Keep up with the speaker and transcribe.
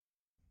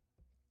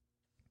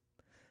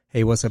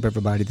Hey, what's up,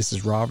 everybody? This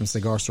is Rob from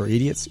Cigar Store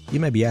Idiots. You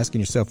may be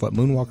asking yourself what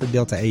Moonwalker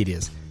Delta 8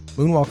 is.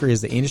 Moonwalker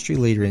is the industry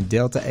leader in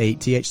Delta 8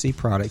 THC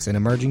products, an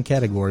emerging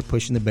category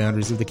pushing the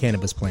boundaries of the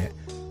cannabis plant.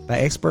 By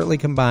expertly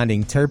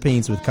combining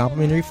terpenes with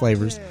complementary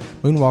flavors,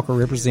 Moonwalker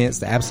represents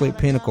the absolute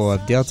pinnacle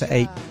of Delta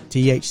 8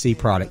 THC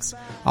products,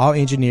 all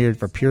engineered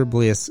for pure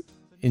bliss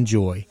and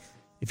joy.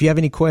 If you have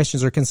any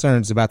questions or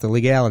concerns about the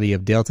legality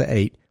of Delta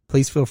 8,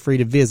 please feel free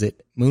to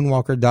visit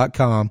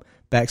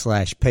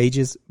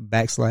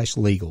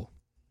moonwalker.com/pages/legal.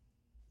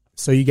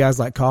 So you guys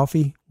like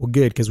coffee? Well,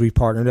 good, because we've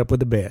partnered up with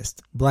the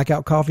best.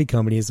 Blackout Coffee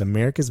Company is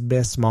America's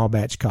best small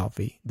batch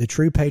coffee. The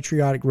true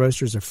patriotic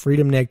roasters of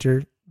Freedom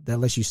Nectar that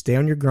lets you stay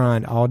on your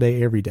grind all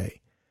day, every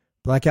day.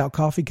 Blackout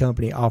Coffee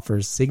Company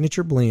offers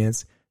signature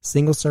blends,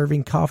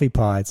 single-serving coffee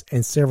pods,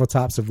 and several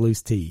types of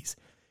loose teas.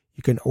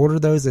 You can order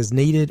those as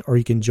needed, or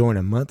you can join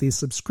a monthly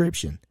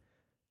subscription.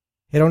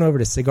 Head on over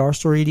to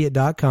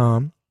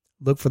cigarstoreidiot.com,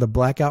 look for the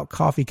Blackout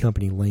Coffee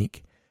Company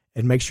link,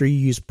 and make sure you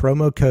use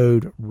promo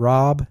code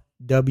ROBW10.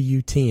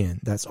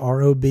 That's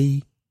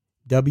ROBW10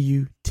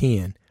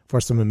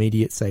 for some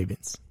immediate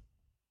savings.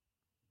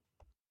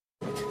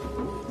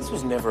 This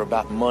was never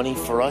about money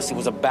for us. It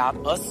was about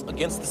us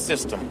against the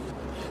system.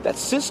 That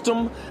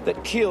system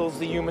that kills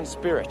the human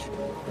spirit.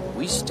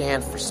 We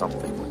stand for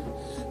something.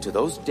 To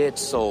those dead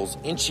souls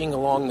inching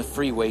along the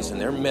freeways in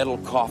their metal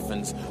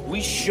coffins,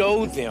 we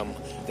show them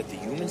that the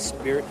human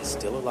spirit is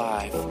still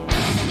alive.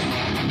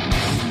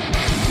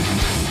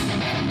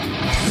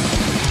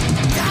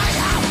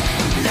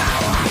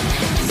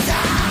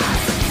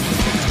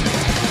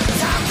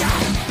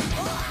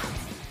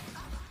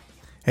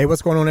 Hey,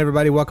 what's going on,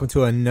 everybody? Welcome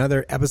to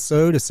another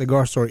episode of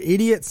Cigar Store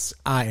Idiots.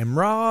 I am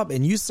Rob,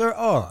 and you, sir,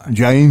 are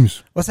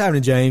James. What's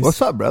happening, James?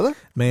 What's up, brother?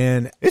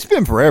 Man, it's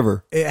been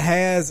forever. It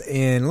has,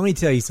 and let me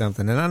tell you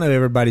something, and I know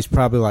everybody's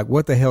probably like,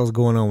 what the hell's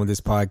going on with this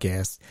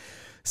podcast?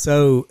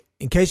 So,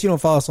 in case you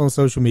don't follow us on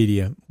social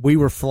media, we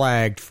were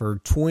flagged for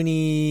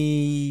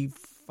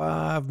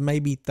 25,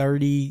 maybe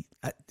 30,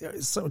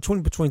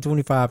 between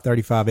 25,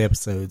 35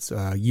 episodes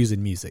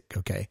using music,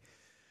 okay?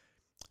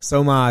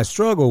 So, my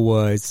struggle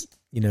was,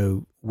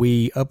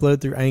 we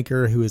upload through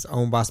Anchor, who is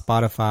owned by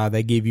Spotify.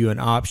 They give you an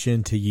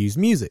option to use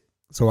music.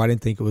 So I didn't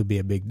think it would be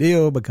a big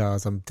deal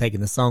because I'm taking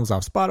the songs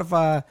off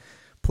Spotify,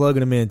 plugging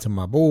them into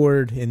my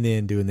board, and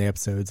then doing the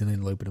episodes and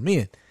then looping them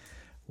in.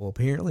 Well,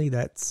 apparently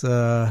that's...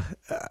 But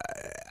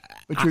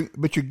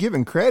you're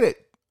giving credit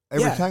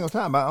every single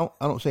time. I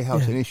don't see how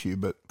it's an issue,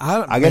 but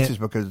I guess it's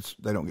because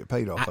they don't get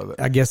paid off of it.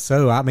 I guess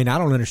so. I mean, I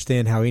don't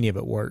understand how any of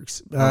it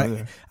works.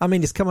 I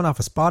mean, it's coming off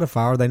of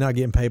Spotify. Are they not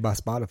getting paid by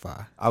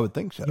Spotify? I would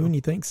think so.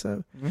 You think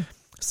so? Mm-hmm.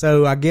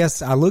 So I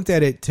guess I looked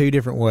at it two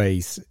different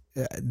ways.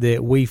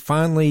 That we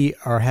finally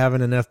are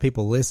having enough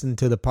people listen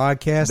to the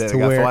podcast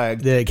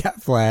that it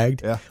got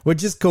flagged,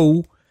 which is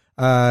cool.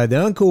 The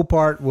uncool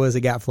part was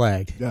it got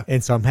flagged,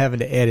 and so I'm having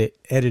to edit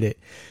it.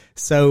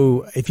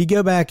 So if you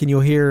go back and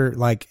you'll hear,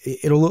 like,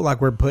 it'll look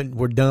like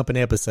we're dumping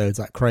episodes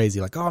like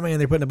crazy. Like, oh man,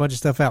 they're putting a bunch of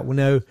stuff out. Well,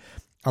 no,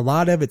 a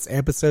lot of it's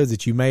episodes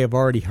that you may have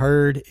already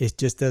heard. It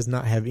just does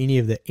not have any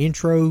of the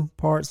intro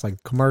parts,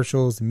 like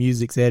commercials, the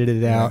music's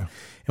edited out,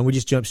 and we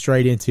just jump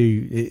straight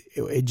into it.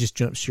 It just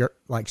jumps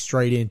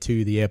straight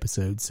into the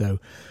episode. So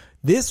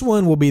this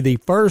one will be the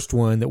first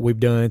one that we've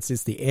done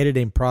since the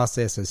editing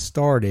process has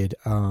started.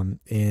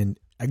 And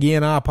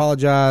again, I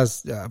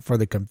apologize for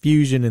the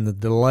confusion and the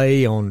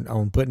delay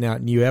on putting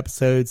out new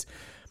episodes.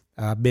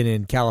 I've been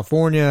in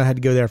California. I had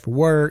to go there for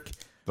work.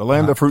 The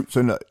land of fruits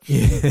and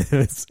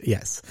nuts.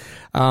 Yes.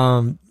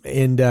 And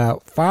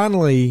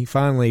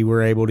finally,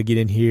 we're able to get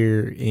in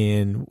here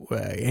and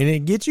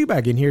it gets you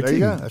back in here too.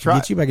 That's right.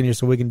 Get you back in here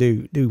so we can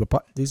do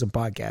some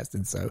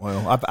podcasting. So,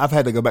 well, I've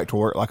had to go back to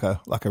work like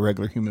a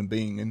regular human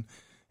being,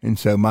 and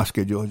so my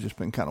schedule has just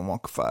been kind of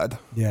wonkified.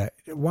 Yeah.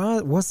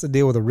 What's the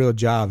deal with the real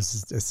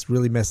jobs? It's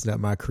really messing up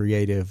my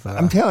creative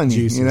I'm telling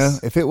juices. You,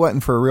 if it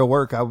wasn't for real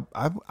work,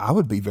 I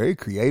would be very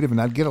creative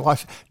and I'd get a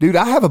lot. Dude,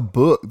 I have a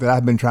book that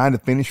I've been trying to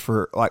finish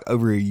for like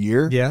over a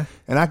year. Yeah.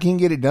 And I can't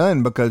get it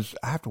done because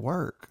I have to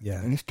work.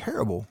 Yeah. And it's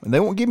terrible. And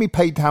they won't give me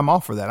paid time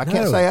off for that. I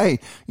can't say,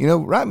 hey,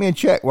 write me a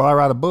check while I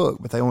write a book,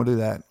 but they won't do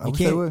that.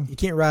 You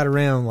can't ride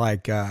around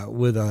like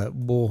with a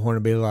bullhorn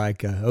and be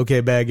like, okay,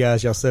 bad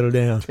guys, y'all settle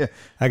down. Yeah.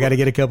 I got to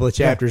get a couple of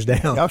chapters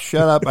down. Y'all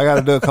shut up. I got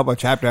to do a couple of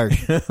chapters.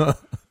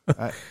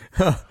 Right.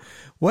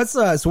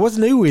 What's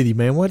new with you,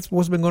 man? What's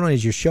been going on?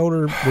 Is your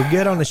shoulder, we're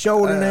good on the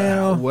shoulder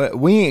now?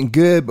 We ain't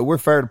good, but we're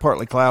fair to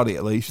partly cloudy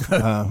at least.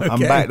 Okay. I'm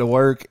back to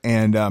work.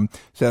 And,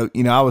 so,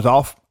 I was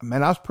off,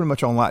 man, I was pretty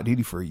much on light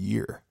duty for a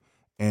year.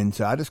 And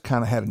so I just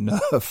kind of had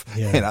enough.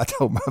 Yeah. And I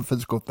told my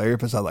physical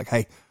therapist, I was like,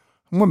 hey,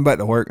 I'm going back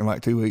to work in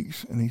like 2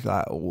 weeks. And he's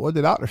like, what did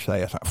the doctor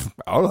say? I was like,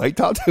 all right,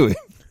 talk to him.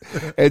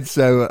 And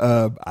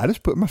so I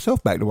just put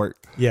myself back to work.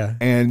 Yeah.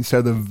 And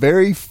so the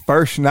very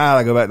first night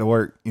I go back to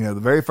work, the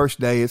very first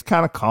day, it's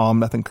kind of calm,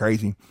 nothing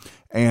crazy.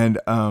 And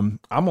I'm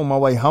on my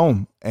way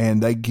home,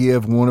 and they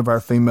give one of our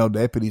female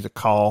deputies a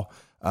call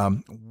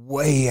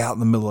way out in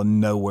the middle of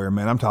nowhere,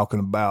 man. I'm talking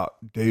about,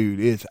 dude,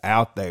 it's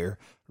out there.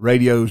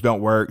 Radios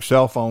don't work.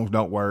 Cell phones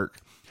don't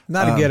work.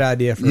 not a good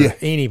idea for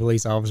any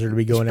police officer to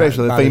be going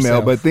especially out, especially a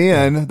female. herself. But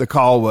then the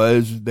call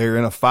was they're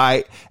in a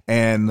fight,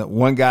 and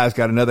one guy's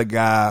got another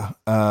guy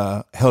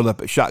held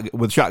up with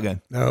a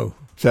shotgun. Oh,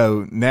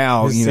 so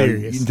now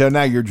serious. So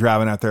now you're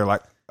driving out there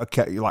like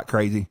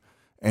crazy,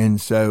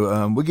 and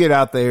so we get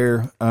out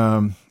there.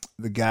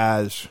 The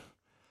guy's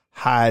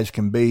high as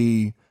can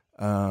be,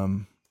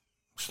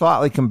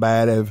 slightly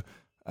combative,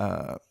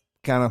 kind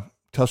of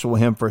tussle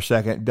with him for a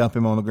second, dump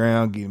him on the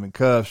ground, get him in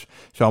cuffs.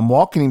 So I'm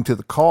walking him to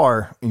the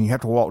car, and you have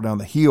to walk down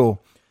the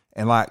hill,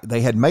 and like they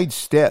had made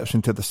steps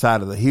into the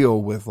side of the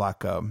hill with like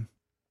kind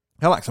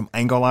of like some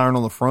angle iron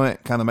on the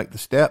front, kind of make the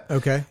step.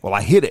 Okay. Well,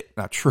 I hit it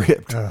and I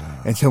tripped,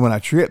 and so when I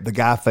tripped, the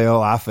guy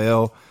fell. I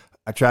fell.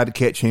 I tried to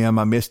catch him.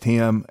 I missed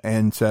him,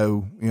 and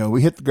so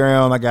we hit the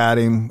ground. I got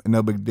him.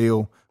 No big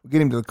deal. We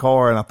get him to the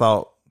car, and I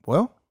thought,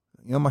 well,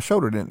 my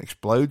shoulder didn't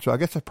explode, so I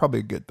guess that's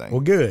probably a good thing.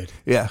 Well, good.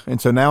 Yeah, and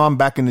so now I'm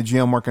back in the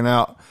gym working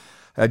out.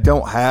 I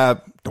don't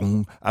have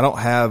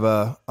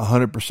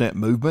 100%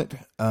 movement.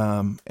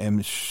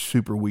 I'm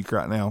super weak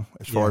right now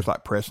as far as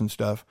like pressing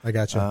stuff. I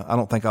got you. I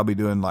don't think I'll be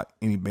doing like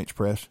any bench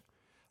press.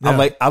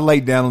 No. I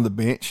laid down on the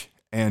bench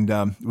and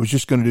was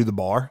just going to do the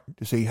bar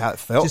to see how it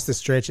felt. Just the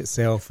stretch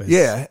itself.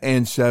 Yeah,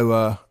 and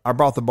so I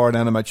brought the bar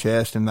down to my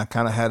chest, and I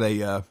kind of had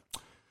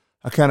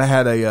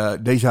a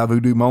deja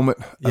vu moment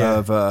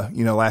of,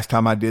 last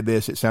time I did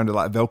this, it sounded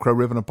like Velcro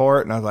ripping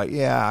apart. And I was like,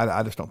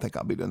 I just don't think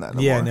I'll be doing that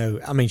no more. No.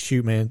 I mean,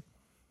 shoot, man.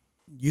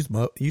 Use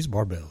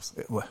barbells.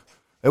 It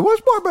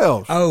was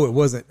barbells. Oh, it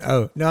wasn't.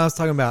 Oh, no, I was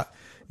talking about,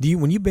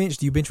 when you bench,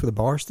 do you bench with a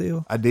bar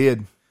still? I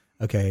did.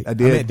 Okay. I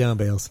did. I meant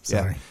dumbbells.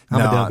 Sorry. Yeah.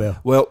 I'm a dumbbell.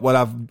 Well,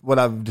 what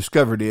I've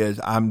discovered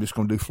is I'm just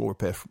going to do floor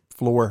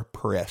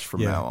press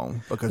from now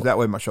on, because that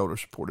way my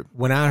shoulder's supported.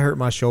 When I hurt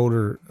my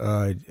shoulder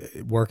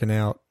working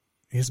out,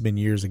 it's been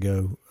years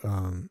ago.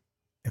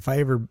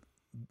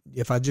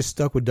 If I just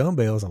stuck with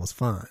dumbbells, I was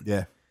fine.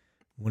 Yeah.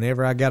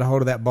 Whenever I got a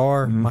hold of that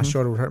bar, my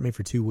shoulder would hurt me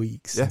for 2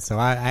 weeks. Yeah. So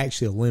I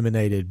actually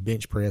eliminated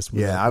bench press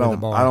with I a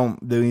bar. I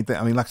don't do anything.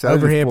 I mean, like I said,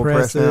 overhead I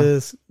press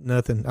presses,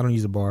 nothing. I don't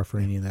use a bar for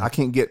any of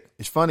that.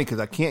 It's funny because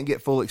I can't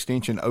get full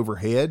extension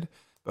overhead,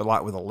 but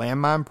like with a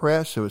landmine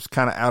press, so it's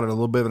kind of out at a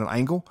little bit of an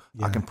angle,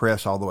 I can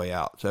press all the way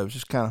out. So it's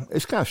just kind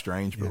of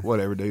strange, but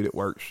whatever, dude, it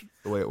works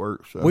the way it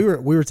works. So. We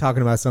were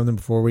talking about something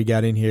before we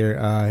got in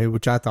here,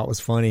 which I thought was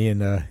funny,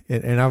 and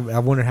I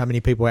wonder how many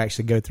people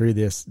actually go through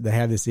this. They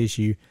have this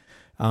issue.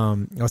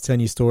 I was telling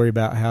you a story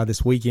about how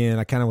this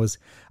weekend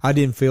I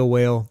didn't feel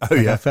well. Oh,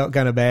 yeah. I felt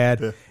kind of bad.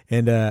 Yeah.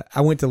 And,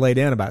 I went to lay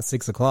down about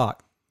 6:00,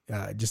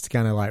 just to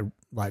kind of like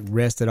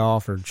rest it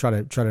off or try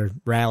to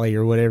rally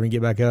or whatever and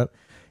get back up.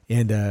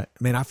 And,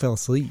 man, I fell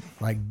asleep,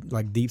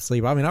 like deep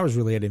sleep. I mean, I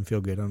didn't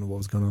feel good. I don't know what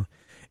was going on.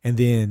 And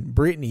then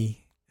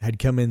Brittany had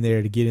come in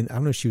there to get in. I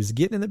don't know if she was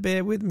getting in the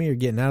bed with me or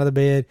getting out of the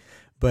bed,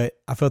 but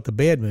I felt the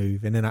bed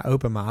move, and then I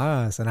opened my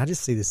eyes, and I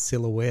just see this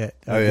silhouette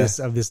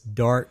of this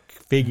dark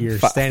figure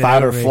standing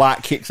fight over or me.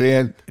 flight kicks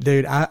in.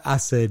 Dude, I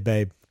said,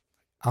 babe,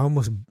 I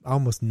almost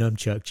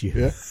nunchucked you.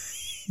 Yeah.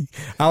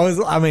 I'm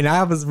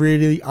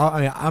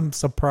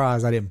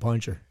surprised I didn't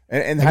punch her.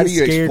 And how do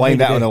you explain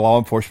that to law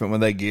enforcement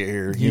when they get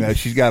here?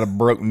 She's got a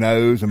broken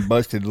nose and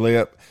busted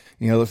lip.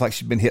 Looks like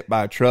she's been hit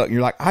by a truck. And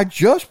you're like, I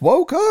just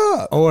woke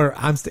up. Or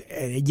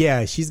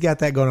she's got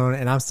that going on,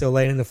 and I'm still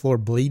laying on the floor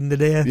bleeding to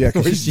death. Yeah,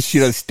 because she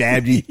done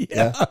stabbed you.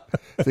 Yeah.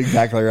 That's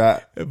exactly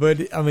right.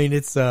 But I mean,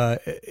 it's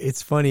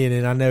funny,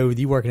 and I know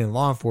you working in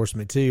law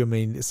enforcement too. I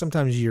mean,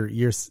 sometimes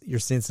your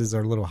senses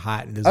are a little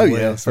heightened as well. Oh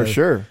yeah, for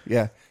sure.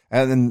 Yeah.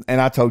 And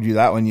I told you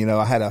that one,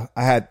 I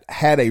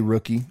had a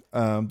rookie,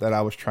 that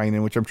I was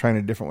training, which I'm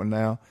training a different one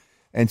now.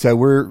 And so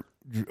we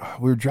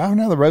were driving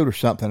down the road or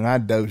something, and I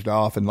dozed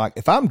off. And like,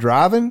 if I'm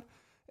driving,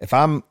 if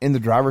I'm in the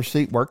driver's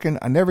seat working,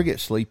 I never get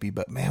sleepy,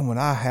 but man, when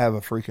I have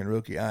a freaking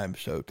rookie, I am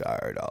so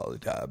tired all the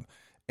time.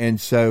 And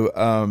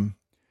so,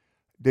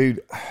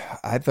 dude,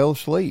 I fell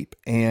asleep,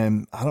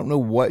 and I don't know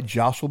what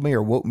jostled me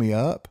or woke me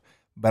up,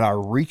 but I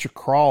reach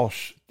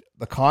across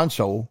the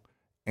console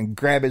and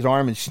grab his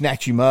arm and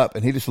snatch him up.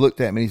 And he just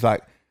looked at me and he's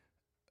like,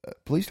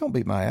 please don't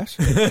beat my ass.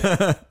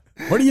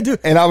 What do you do?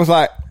 And I was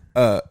like,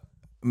 my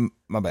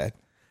bad.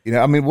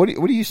 What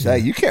do you say?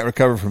 You can't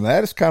recover from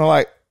that. It's kind of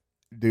like,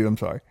 dude, I'm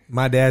sorry.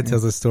 My dad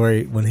tells a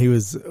story when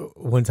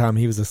one time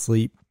he was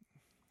asleep,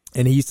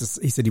 and he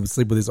said he would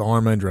sleep with his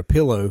arm under a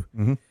pillow,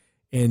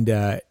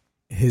 and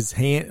his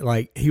hand,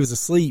 like, he was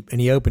asleep, and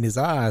he opened his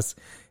eyes,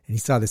 and he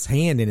saw this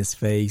hand in his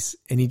face,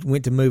 and he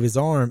went to move his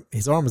arm.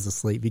 His arm was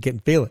asleep. He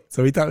couldn't feel it.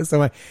 So he thought it was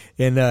somebody.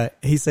 And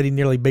he said he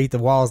nearly beat the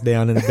walls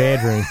down in the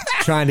bedroom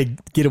trying to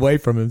get away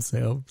from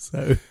himself.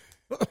 So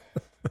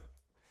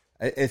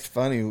it's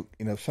funny,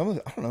 some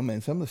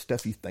of the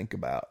stuff you think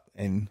about.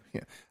 And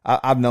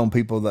I've known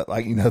people that,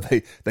 like,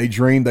 they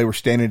dreamed they were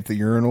standing at the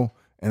urinal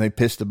and they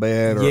pissed the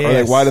bed, or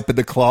they wind up in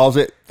the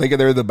closet thinking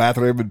they're in the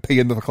bathroom and pee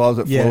into the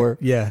closet floor.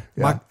 Yeah.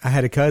 I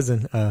had a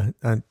cousin, I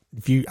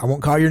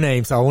won't call your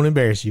name, so I won't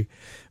embarrass you,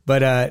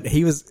 but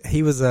he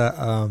was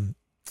a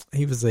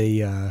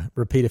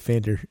repeat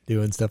offender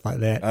doing stuff like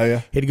that. Oh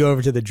yeah. He'd go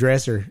over to the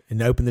dresser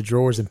and open the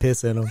drawers and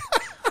piss in them.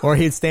 or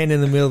he'd stand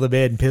in the middle of the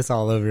bed and piss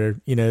all over,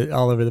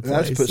 all over the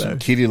place. Let's put some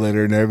kitty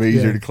litter in there, it'd be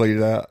easier to clean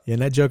it out. Yeah,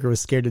 and that Joker was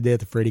scared to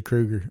death of Freddy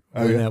Krueger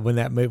when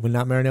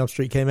Nightmare on Elm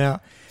Street came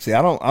out. See,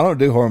 I don't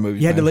do horror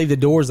movies. You had to leave the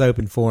doors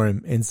open for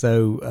him, and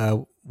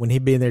so when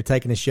he'd be in there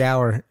taking a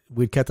shower,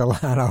 we'd cut the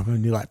light off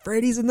and be like,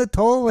 Freddy's in the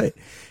toilet.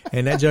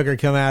 And that Joker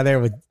come out of there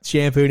with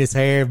shampoo in his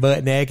hair,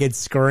 butt naked,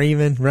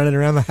 screaming, running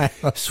around the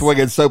house.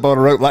 Swinging soap on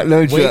a rope like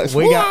no chucks.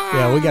 We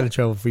got in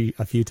trouble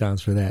a few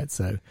times for that.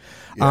 So,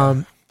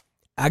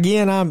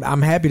 again,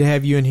 I'm happy to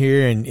have you in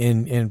here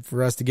and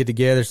for us to get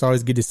together. It's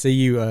always good to see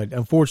you.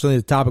 Unfortunately,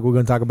 the topic we're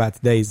going to talk about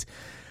today is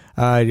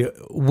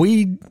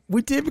we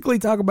typically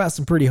talk about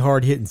some pretty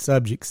hard hitting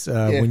subjects.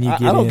 When you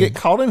get I don't get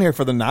caught in here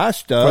for the nice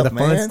stuff, for the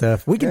fun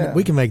stuff. We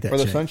can make that for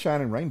the change.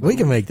 sunshine and rainbow. We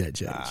can make that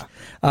change.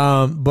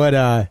 But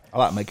I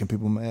like making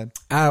people mad.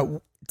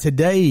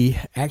 Today,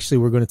 actually,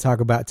 we're going to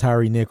talk about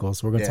Tyree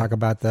Nichols. We're going to talk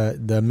about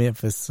the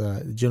Memphis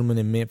gentleman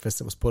in Memphis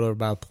that was pulled over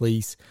by the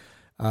police.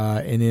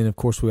 And then, of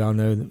course, we all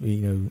know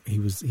that he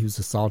was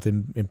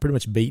assaulted and pretty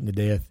much beaten to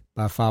death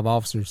by 5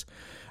 officers.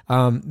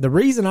 The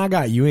reason I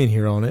got you in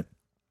here on it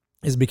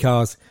is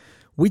because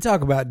we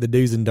talk about the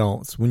do's and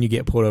don'ts when you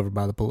get pulled over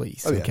by the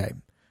police. Oh, yeah. Okay.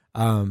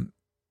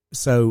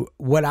 So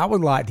what I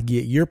would like to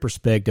get your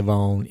perspective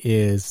on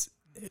is,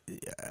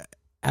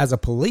 as a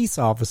police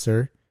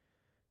officer,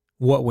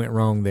 what went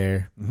wrong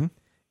there,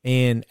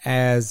 and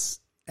as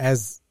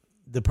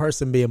the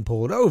person being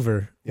pulled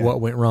over,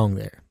 what went wrong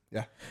there.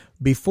 Yeah.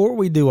 Before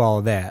we do all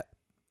of that,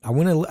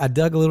 I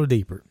dug a little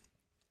deeper.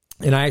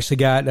 And I actually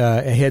got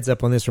a heads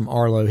up on this from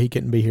Arlo. He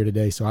couldn't be here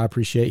today, so I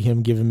appreciate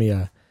him giving me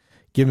a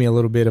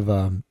little bit of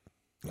a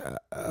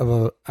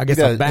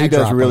backdrop. He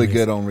does really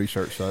good on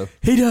research, though.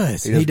 He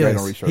does. He does. Great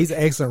on research. He's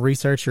an excellent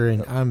researcher,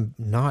 and I'm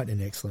not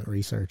an excellent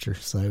researcher.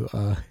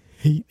 So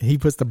he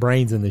puts the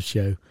brains in this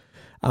show.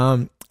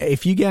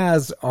 If you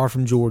guys are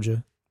from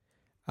Georgia,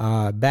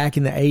 back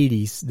in the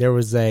 80s, there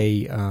was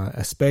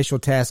a special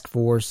task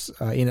force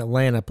in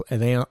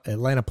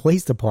Atlanta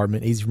Police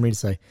Department. Easy for me to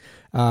say.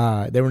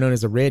 They were known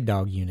as the Red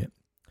Dog Unit.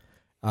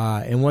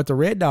 And what the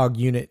Red Dog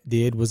Unit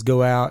did was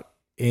go out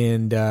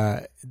and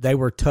they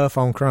were tough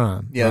on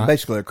crime. Yeah, right?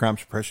 Basically a crime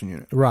suppression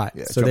unit. Right.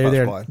 Yeah, so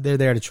they're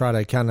there to try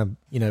to kind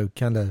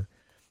of,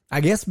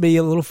 I guess, be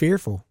a little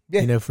fearful.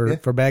 Yeah.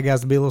 For bad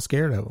guys to be a little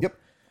scared of them.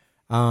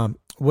 Yep.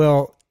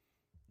 Well,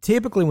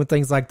 typically when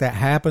things like that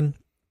happen,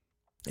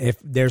 if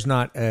there's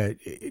not,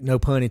 no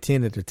pun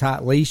intended, a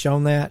tight leash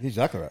on that,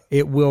 exactly right,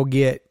 it will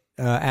get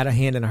out of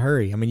hand in a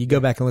hurry. I mean, you go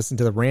back and listen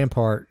to the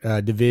Rampart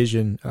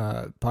Division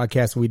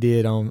podcast we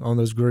did on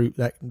those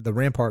the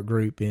Rampart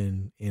group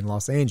in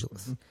Los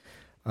Angeles.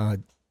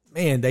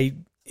 Man,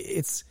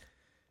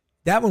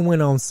 that one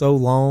went on so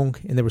long,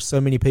 and there were so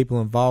many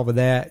people involved with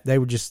that. They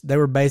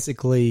were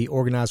basically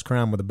organized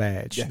crime with a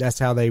badge. Yeah. That's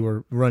how they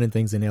were running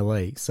things in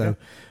LA. So,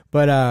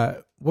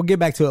 but we'll get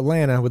back to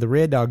Atlanta with the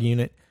Red Dog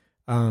Unit.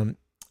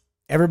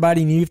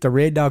 Everybody knew if the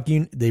Red Dog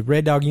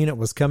Unit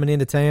was coming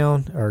into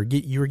town or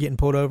you were getting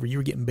pulled over, you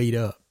were getting beat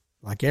up.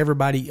 Like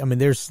everybody, I mean,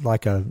 there's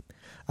like a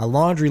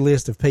laundry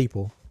list of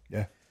people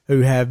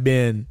who have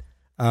been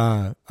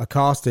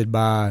accosted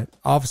by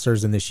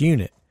officers in this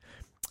unit.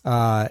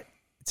 To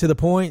the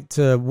point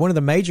to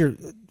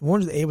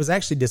it was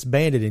actually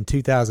disbanded in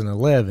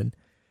 2011.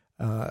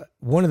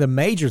 One of the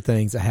major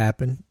things that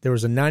happened, there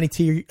was a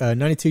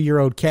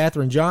 92-year-old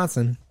Katherine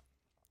Johnson,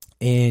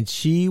 and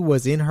she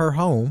was in her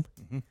home.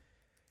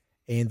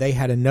 And they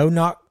had a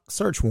no-knock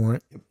search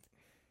warrant,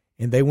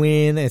 and they went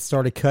in and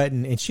started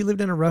cutting. And she lived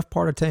in a rough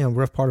part of town,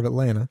 rough part of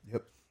Atlanta.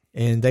 Yep.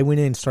 And they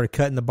went in and started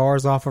cutting the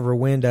bars off of her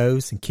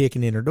windows and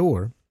kicking in her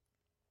door.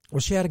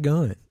 Well, she had a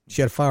gun.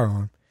 She had a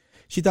firearm.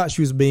 She thought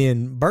she was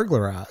being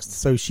burglarized,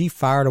 so she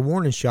fired a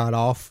warning shot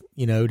off,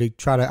 to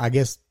try to, I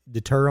guess,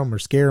 deter them or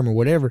scare them or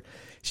whatever.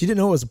 She didn't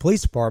know it was a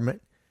police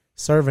department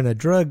serving a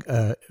drug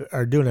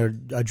or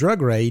doing a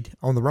drug raid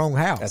on the wrong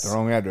house. At the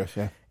wrong address,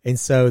 yeah. And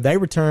so they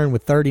returned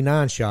with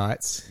 39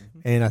 shots,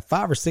 and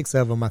 5 or 6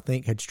 of them, I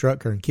think, had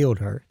struck her and killed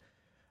her.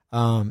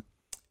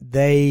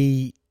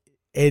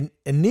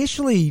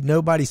 Initially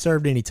nobody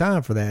served any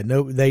time for that.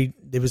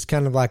 It was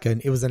kind of like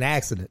it was an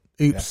accident.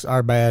 Oops,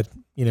 our bad,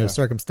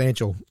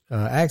 circumstantial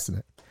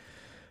accident.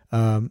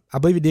 I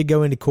believe it did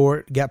go into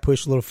court, got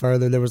pushed a little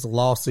further. There was a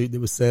lawsuit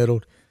that was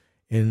settled,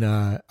 and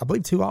I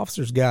believe 2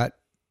 officers got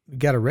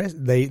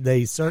arrested. They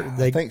got charged.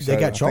 They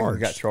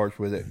got charged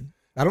with it.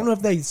 I don't know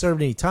if they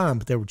served any time,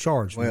 but they were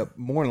charged. Well,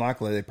 more than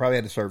likely, they probably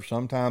had to serve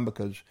some time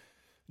because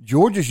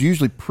Georgia's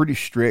usually pretty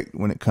strict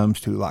when it comes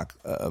to like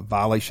a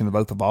violation of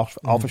oath of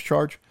office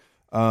charge.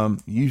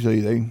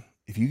 Usually,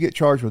 if you get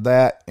charged with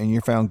that and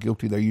you're found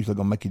guilty, they're usually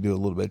going to make you do a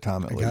little bit of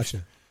time at least.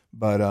 Gotcha.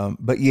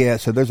 But yeah,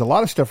 so there's a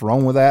lot of stuff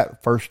wrong with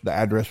that. First, the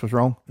address was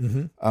wrong.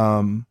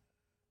 And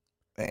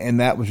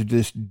that was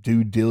just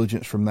due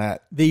diligence from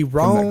that. The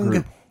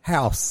wrong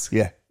house.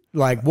 Yeah.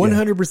 Like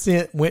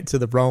 100% went to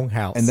the wrong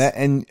house.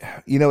 And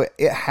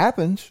it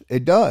happens.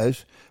 It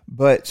does.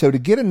 But so to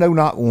get a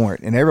no-knock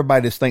warrant, and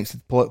everybody just thinks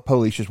that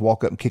police just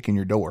walk up and kick in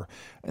your door.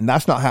 And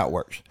that's not how it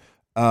works.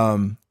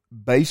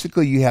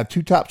 basically you have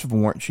two types of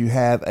warrants. You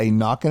have a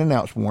knock and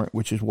announce warrant,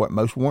 which is what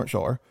most warrants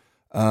are,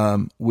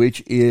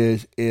 which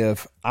is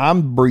if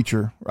I'm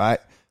breacher, right?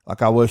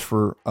 Like I was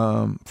for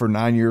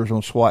 9 years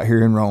on SWAT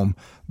here in Rome.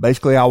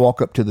 Basically, I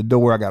walk up to the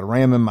door. I got a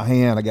ram in my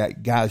hand. I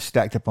got guys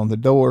stacked up on the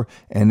door,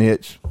 and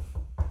it's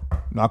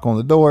knock on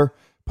the door,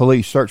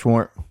 police search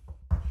warrant,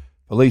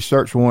 police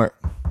search warrant,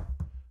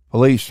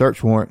 police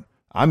search warrant.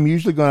 I'm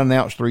usually going to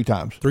announce 3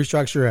 times. 3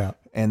 strikes, you're out.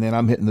 And then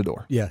I'm hitting the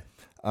door. Yeah.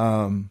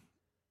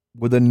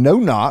 With a no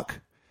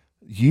knock,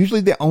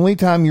 usually the only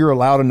time you're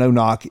allowed a no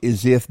knock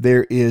is if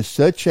there is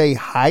such a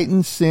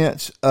heightened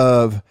sense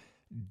of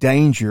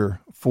danger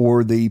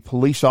for the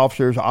police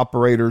officers,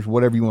 operators,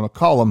 whatever you want to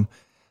call them,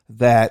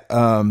 that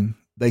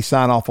they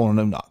sign off on a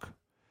no knock.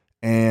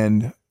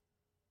 And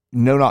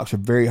no knocks are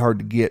very hard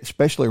to get,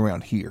 especially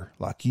around here.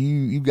 Like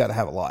you've got to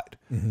have a lot.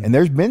 Mm-hmm. And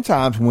there's been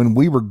times when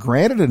we were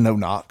granted a no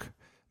knock,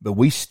 but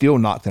we still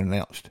knocked and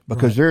announced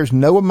because there's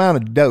no amount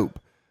of dope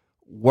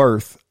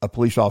worth a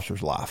police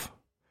officer's life.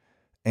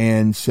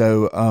 And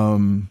so,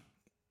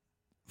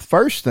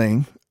 first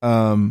thing,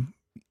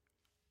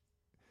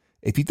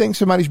 if you think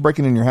somebody's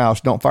breaking in your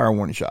house, don't fire a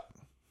warning shot.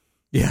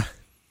 Yeah.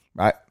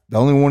 Right. The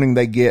only warning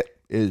they get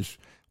is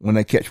when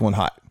they catch one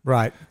hot.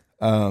 Right.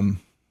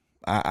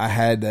 I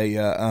had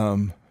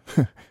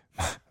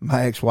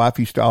my ex-wife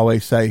used to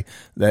always say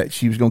that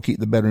she was going to keep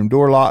the bedroom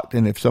door locked.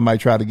 And if somebody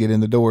tried to get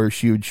in the door,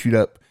 she would shoot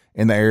up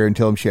in the air and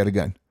tell them she had a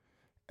gun.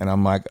 And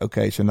I'm like,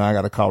 okay, so now I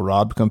got to call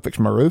Rob to come fix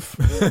my roof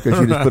because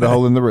you just put a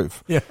hole in the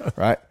roof. Yeah.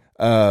 Right.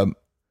 Don't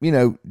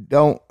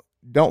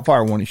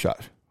fire warning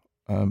shots.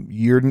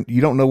 You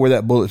don't know where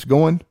that bullet's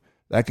going.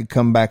 That could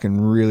come back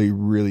and really,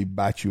 really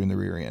bite you in the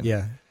rear end.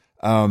 Yeah.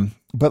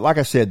 But like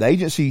I said, the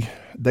agency,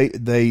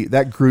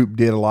 that group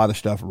did a lot of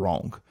stuff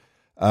wrong.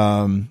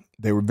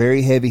 They were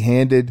very heavy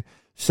handed.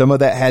 Some of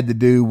that had to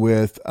do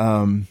with,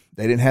 they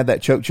didn't have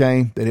that choke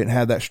chain. They didn't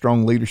have that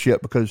strong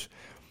leadership because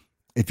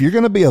if you're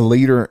going to be a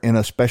leader in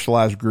a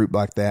specialized group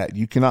like that,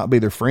 you cannot be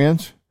their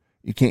friends.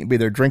 You can't be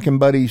their drinking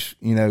buddies.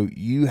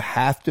 You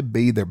have to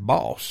be their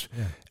boss,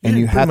 and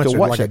you have to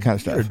watch that kind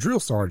of stuff. You're a drill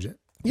sergeant.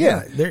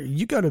 Yeah.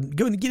 You got to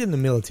go and get in the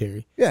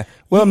military. Yeah.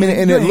 Well,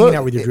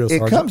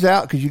 it comes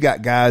out because you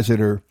got guys that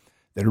are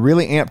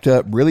really amped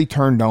up, really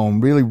turned on,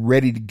 really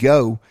ready to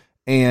go.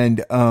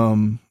 And,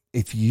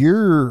 if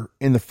you're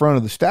in the front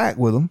of the stack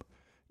with them,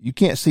 you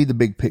can't see the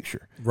big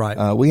picture.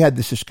 Right. We had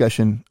this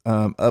discussion,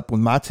 up with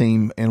my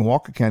team in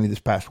Walker County this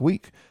past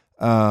week.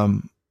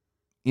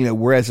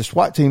 Whereas the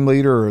SWAT team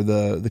leader or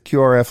the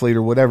QRF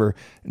leader, whatever,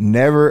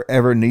 never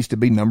ever needs to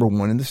be number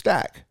 1 in the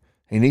stack.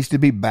 He needs to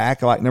be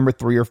back like number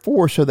 3 or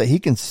 4 so that he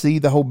can see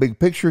the whole big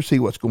picture, see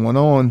what's going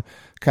on,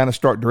 kind of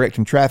start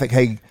directing traffic.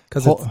 Hey,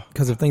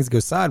 because if things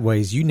go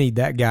sideways, you need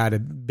that guy to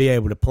be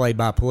able to play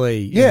by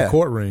play in the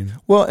courtroom.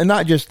 Well, and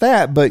not just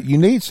that, but you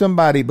need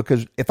somebody,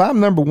 because if I'm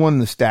number 1 in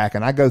the stack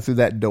and I go through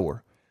that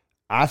door,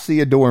 I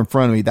see a door in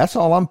front of me. That's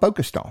all I'm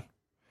focused on,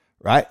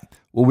 right?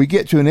 Well, we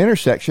get to an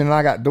intersection and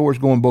I got doors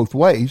going both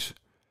ways.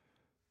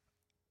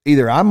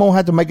 Either I'm going to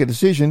have to make a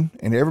decision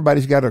and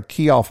everybody's got to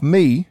key off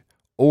me,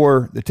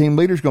 or the team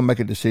leader's going to make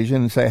a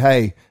decision and say,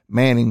 hey,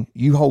 Manning,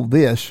 you hold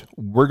this.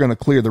 We're going to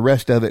clear the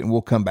rest of it and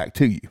we'll come back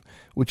to you,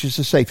 which is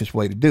the safest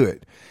way to do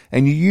it.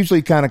 And you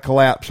usually kind of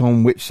collapse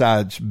on which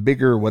side's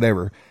bigger or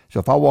whatever.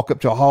 So if I walk up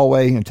to a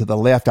hallway and to the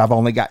left, I've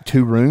only got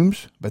 2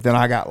 rooms, but then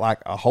I got like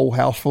a whole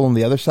house full on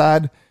the other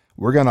side.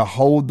 We're going to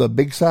hold the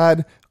big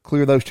side,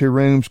 clear those 2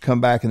 rooms, come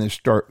back and then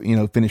start,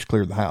 finish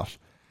clear the house.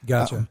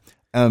 Gotcha.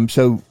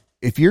 So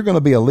if you're going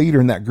to be a leader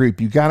in that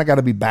group, you kind of got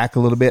to be back a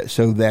little bit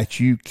so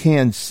that you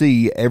can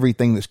see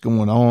everything that's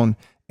going on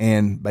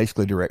and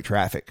basically direct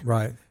traffic.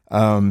 Right.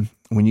 When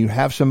you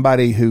have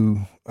somebody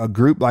a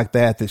group like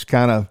that's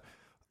kind of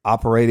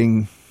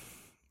operating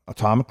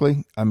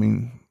atomically,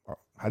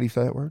 how do you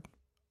say that word?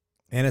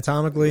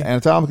 Anatomically.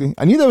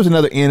 I knew there was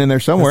another N in there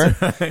somewhere.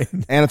 Right.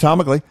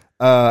 Anatomically,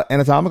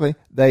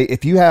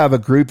 if you have a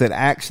group that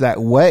acts that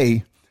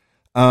way,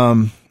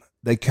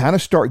 they kind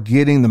of start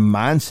getting the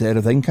mindset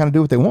of they can kind of do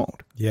what they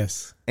want.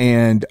 Yes.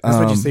 And that's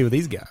what you see with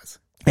these guys.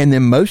 And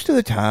then most of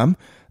the time,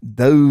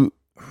 though,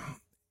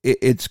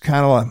 it's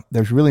kind of like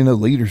there's really no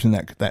leaders in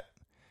that,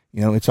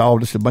 it's all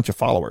just a bunch of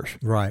followers.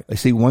 Right. They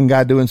see one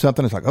guy doing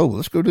something. It's like, oh,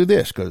 let's go do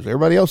this because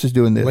everybody else is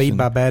doing this. Lead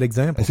by bad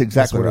example. That's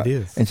exactly what right. it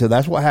is. And so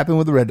that's what happened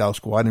with the Red Dog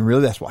Squad. And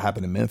really that's what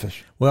happened in Memphis.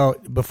 Well,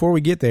 before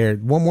we get there,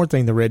 one more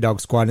thing, the Red Dog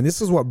Squad, and this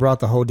is what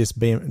brought the whole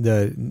disband,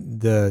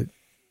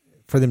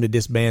 for them to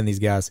disband these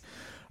guys.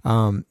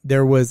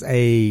 There was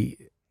a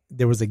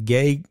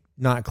gay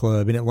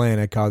nightclub in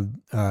Atlanta called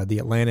the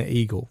Atlanta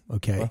Eagle.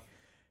 Okay, huh?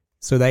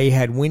 So they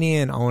had went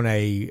in on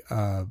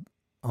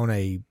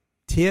a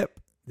tip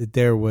that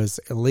there was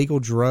illegal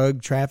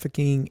drug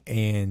trafficking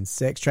and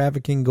sex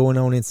trafficking going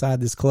on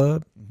inside this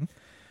club. Mm-hmm.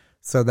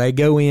 So they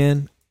go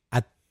in.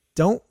 I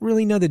don't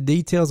really know the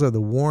details of the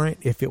warrant,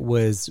 if it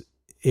was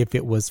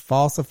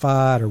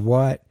falsified or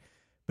what,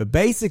 but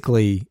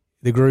basically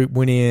the group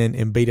went in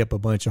and beat up a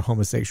bunch of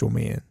homosexual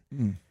men.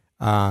 Mm.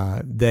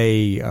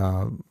 They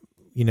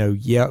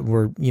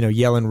were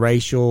yelling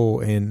racial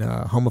and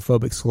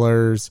homophobic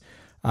slurs.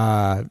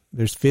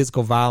 There's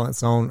physical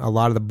violence on a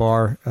lot of the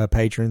bar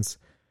patrons.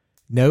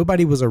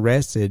 Nobody was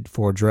arrested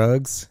for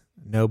drugs.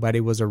 Nobody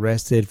was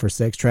arrested for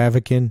sex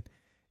trafficking.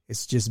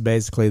 It's just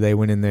basically they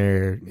went in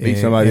there beat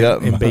somebody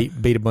up and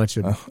beat a bunch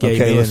of gay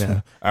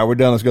men. All right, we're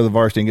done. Let's go to the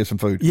varsity and get some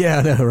food. Yeah,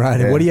 I know, right?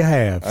 Yeah. And what do you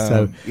have?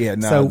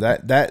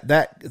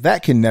 That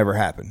can never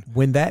happen.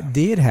 When that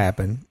did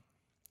happen,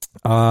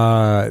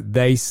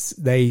 they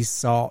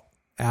sought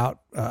out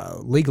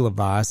legal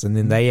advice, and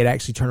then they had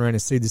actually turned around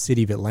and sued the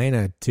city of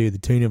Atlanta to the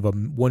tune of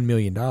 $1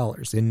 million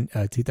in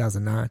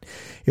 2009.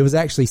 It was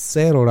actually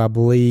settled, I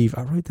believe.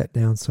 I wrote that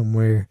down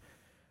somewhere.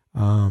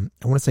 I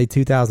want to say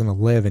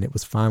 2011, it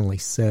was finally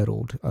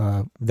settled,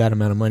 that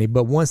amount of money.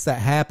 But once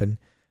that happened,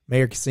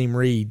 Mayor Kasim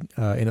Reed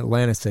in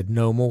Atlanta said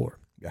no more.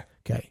 Yeah.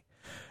 Okay.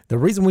 The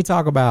reason we're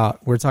talking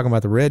about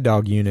the Red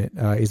Dog Unit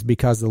is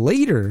because the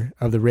leader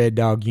of the Red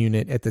Dog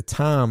Unit at the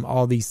time,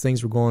 all these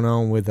things were going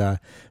on with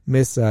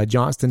Miss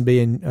Johnston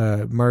being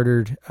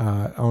murdered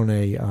on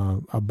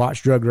a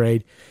botched drug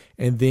raid,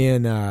 and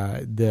then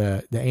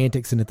the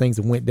antics and the things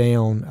that went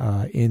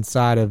down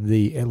inside of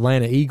the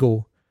Atlanta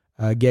Eagle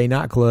gay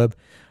nightclub,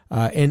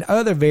 and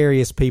other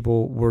various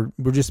people were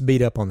just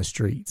beat up on the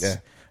streets. Yeah.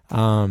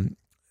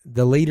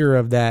 The leader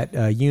of that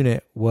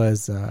unit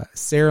was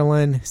Sarah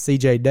Lynn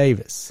C.J.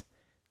 Davis.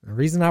 The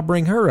reason I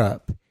bring her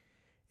up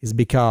is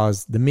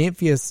because the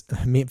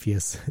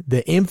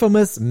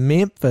infamous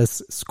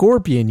Memphis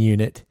Scorpion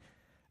unit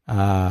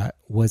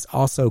was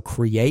also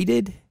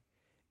created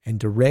and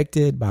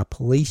directed by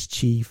Police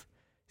Chief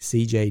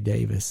C.J.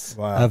 Davis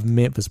of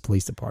Memphis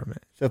Police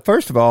Department. So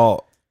first of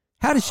all,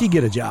 how did she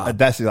get a job?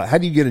 How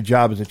do you get a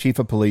job as a chief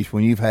of police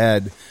when you've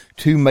had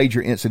 2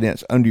 major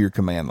incidents under your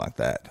command like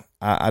that?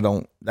 I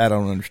don't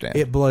understand.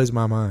 It blows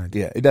my mind.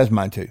 Yeah, it does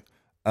mine too.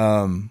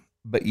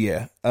 But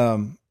yeah.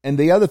 And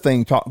the other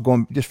thing,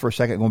 going just for a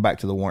second, going back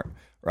to the warrant,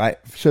 right?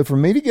 So for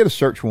me to get a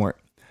search warrant,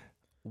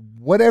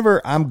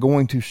 whatever I'm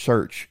going to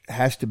search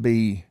has to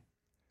be,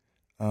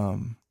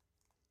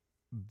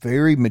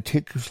 very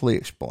meticulously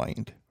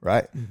explained,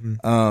 right?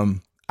 Mm-hmm.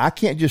 I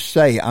can't just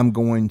say I'm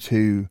going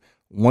to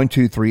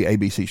 123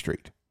 ABC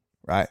Street,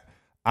 right?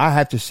 I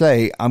have to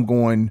say I'm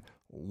going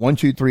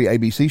 123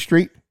 ABC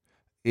Street.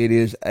 It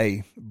is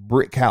a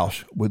brick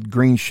house with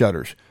green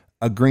shutters,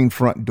 a green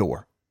front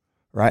door,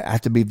 right? I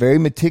have to be very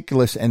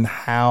meticulous in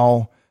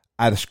how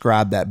I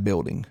describe that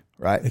building,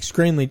 right?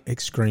 Extremely.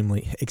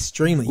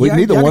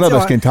 Neither one of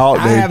us can talk,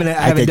 dude. I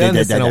haven't done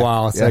this in a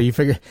while, so you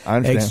figure I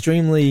understand.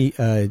 Extremely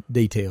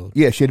detailed.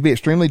 Yeah, she had to be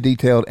extremely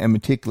detailed and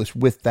meticulous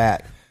with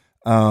that.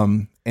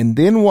 And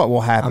then what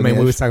will happen? We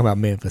was talking about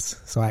Memphis,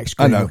 so I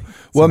know.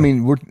 Well,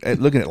 we're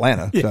looking at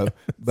Atlanta, yeah. So,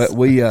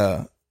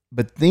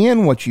 but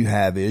then what you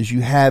have is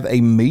you have a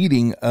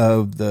meeting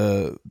of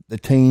the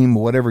team,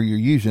 whatever you're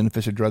using, if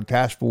it's a drug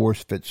task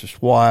force, if it's a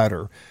SWAT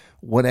or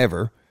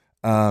whatever,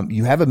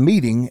 you have a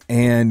meeting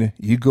and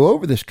you go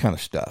over this kind of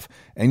stuff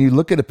and you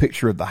look at a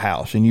picture of the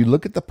house and you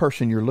look at the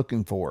person you're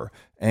looking for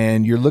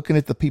and you're looking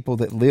at the people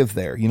that live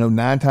there.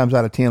 9 times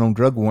out of 10 on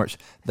drug warrants,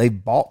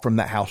 they've bought from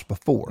that house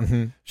before.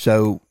 Mm-hmm.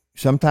 So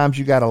sometimes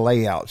you got a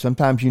layout.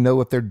 Sometimes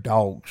if they're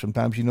dogs.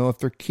 Sometimes if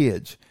they're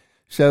kids.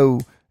 So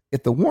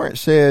if the warrant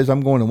says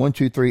I'm going to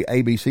 123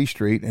 ABC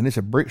Street and it's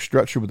a brick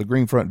structure with a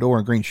green front door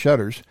and green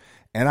shutters,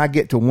 and I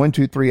get to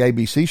 123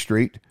 ABC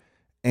Street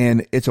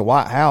and it's a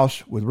white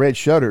house with red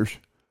shutters,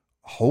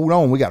 hold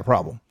on, we got a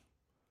problem.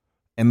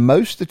 And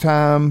most of the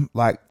time,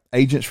 like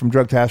agents from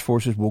drug task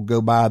forces will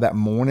go by that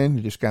morning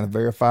and just kind of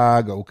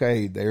verify, go,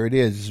 okay, there it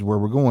is. This is where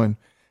we're going.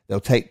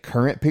 They'll take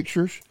current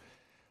pictures.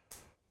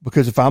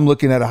 Because if I'm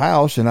looking at a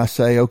house and I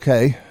say,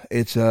 okay,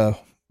 it's a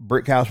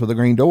brick house with a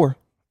green door,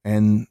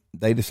 and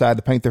they decide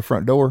to paint their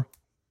front door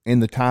in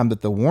the time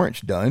that the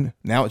warrant's done,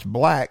 now it's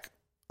black.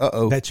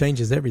 Uh-oh. That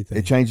changes everything.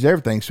 It changes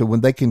everything. So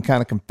when they can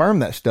kind of confirm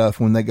that stuff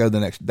when they go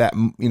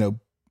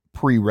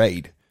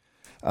pre-raid.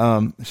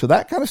 So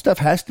that kind of stuff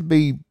has to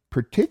be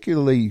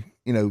particularly,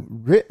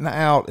 written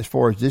out as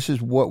far as this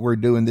is what we're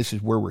doing, this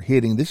is where we're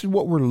hitting, this is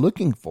what we're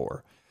looking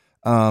for.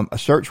 A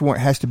search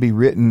warrant has to be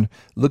written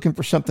looking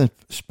for something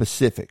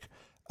specific.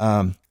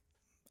 I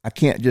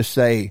can't just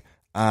say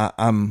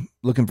I'm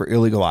looking for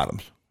illegal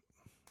items.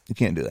 You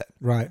can't do that.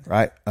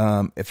 Right.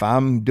 If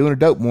I'm doing a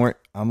dope warrant,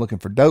 I'm looking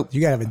for dope. You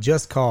got to have a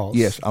just cause.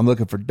 Yes, I'm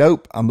looking for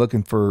dope. I'm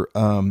looking for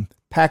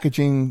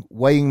packaging,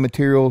 weighing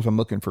materials. I'm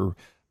looking for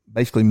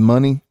basically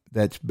money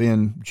that's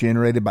been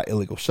generated by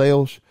illegal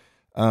sales.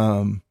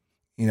 I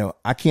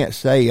can't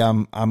say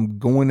I'm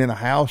going in a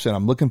house and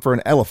I'm looking for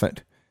an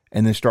elephant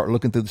and then start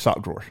looking through the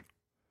sock drawers,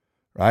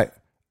 right?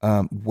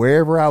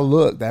 Wherever I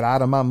look, that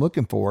item I'm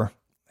looking for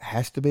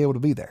has to be able to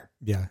be there.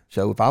 Yeah.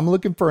 So if I'm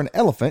looking for an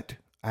elephant,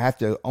 I have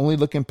to only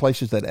look in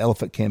places that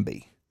elephant can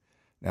be.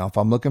 Now, if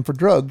I'm looking for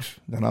drugs,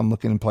 then I'm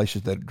looking in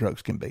places that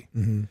drugs can be.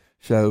 Mm-hmm.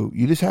 So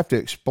you just have to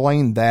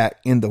explain that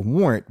in the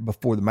warrant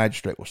before the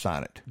magistrate will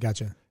sign it.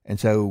 Gotcha. And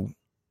so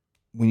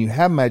when you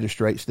have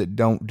magistrates that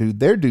don't do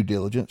their due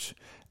diligence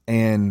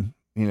and,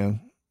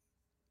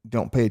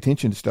 don't pay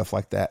attention to stuff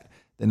like that,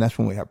 then that's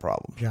when we have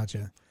problems.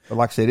 Gotcha. But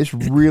like I said, it's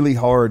really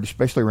hard,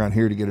 especially around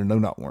here, to get a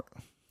no-knock warrant.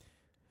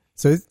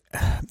 So,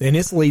 and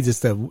this leads us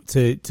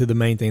to the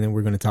main thing that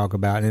we're going to talk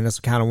about, and I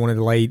just kind of wanted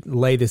to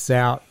lay this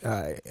out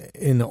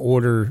in the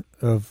order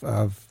of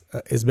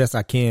as best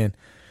I can.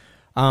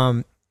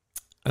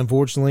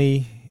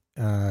 Unfortunately,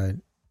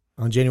 on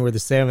January the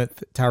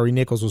 7th, Tyree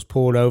Nichols was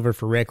pulled over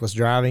for reckless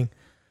driving.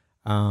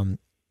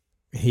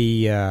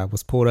 He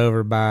was pulled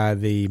over by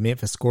the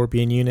Memphis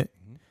Scorpion Unit,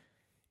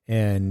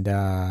 and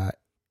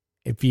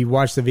if you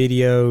watch the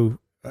video,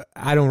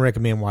 I don't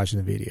recommend watching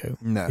the video.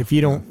 No. If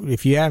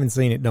you haven't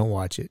seen it, don't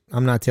watch it.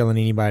 I'm not telling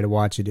anybody to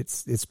watch it.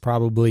 It's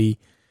probably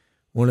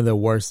one of the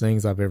worst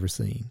things I've ever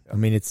seen. I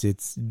mean, it's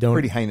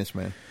pretty heinous,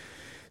 man.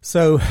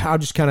 So I'll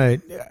just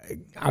kind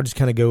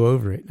of go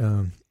over it.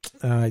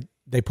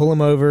 They pull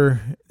him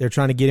over. They're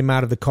trying to get him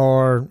out of the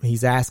car.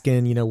 He's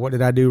asking, what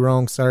did I do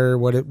wrong, sir?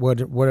 What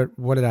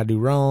did I do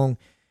wrong?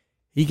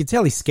 You can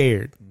tell he's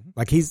scared.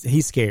 Like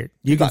he's scared.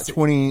 You got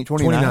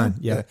 29.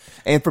 Yeah.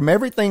 And from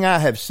everything I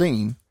have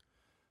seen,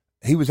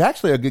 he was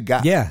actually a good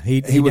guy. Yeah,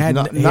 he was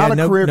not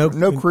a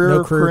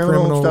career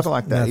criminal, stuff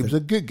like that. Nothing. He was a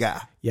good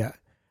guy. Yeah.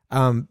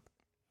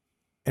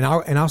 And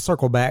I'll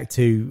circle back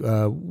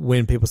to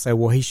when people say,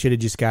 well, he should have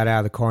just got out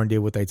of the car and did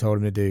what they told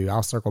him to do.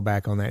 I'll circle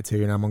back on that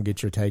too, and I'm going to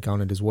get your take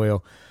on it as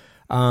well.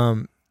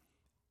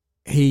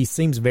 He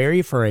seems very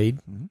afraid.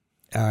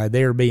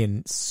 They're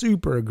being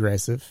super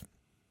aggressive,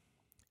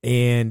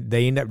 and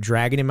they end up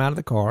dragging him out of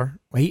the car.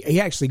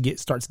 He actually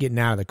starts getting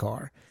out of the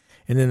car,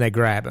 and then they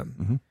grab him.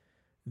 Mm-hmm.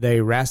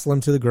 They wrestle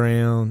him to the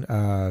ground.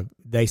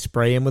 They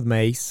spray him with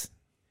mace.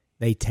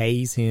 They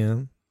tase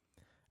him.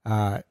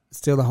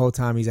 Still the whole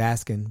time he's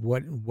asking,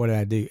 what did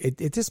I do?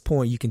 At this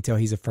point, you can tell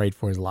he's afraid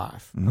for his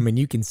life. Mm-hmm. I mean,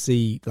 you can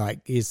see like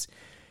it's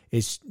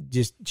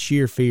just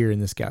sheer fear in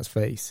this guy's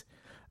face.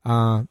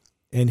 And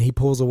he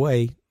pulls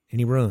away and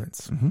he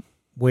runs,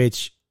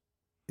 which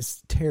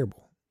is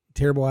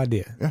terrible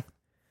idea. Yeah.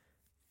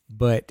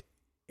 But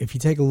if you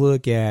take a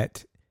look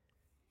at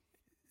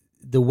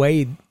the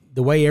way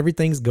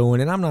everything's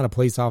going, and I'm not a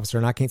police officer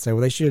and I can't say,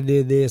 well, they should have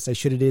did this, they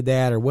should have did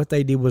that, or what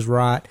they did was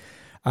right.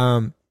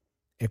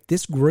 If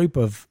this group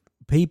of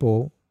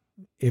people,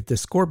 if the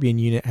Scorpion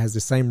Unit has the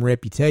same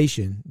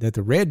reputation that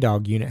the Red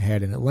Dog Unit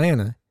had in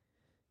Atlanta,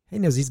 he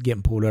knows he's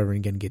getting pulled over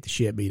and going to get the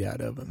shit beat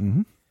out of him.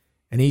 Mm-hmm.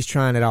 And he's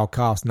trying at all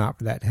costs not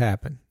for that to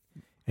happen.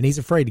 And he's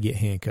afraid to get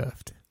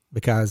handcuffed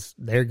because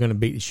they're going to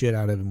beat the shit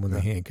out of him when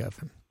they handcuff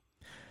him.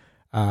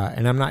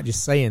 And I'm not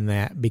just saying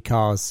that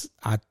because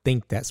I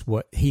think that's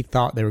what he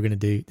thought they were going to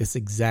do. That's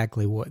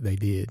exactly what they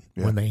did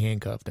when they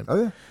handcuffed him.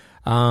 Oh,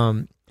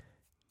 yeah.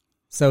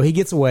 So he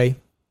gets away.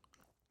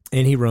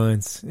 And he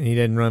runs, and he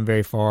doesn't run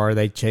very far.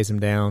 They chase him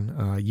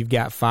down. You've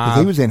got 5.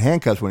 He was in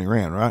handcuffs when he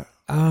ran, right?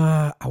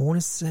 I want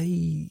to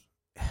say,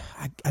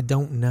 I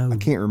don't know. I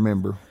can't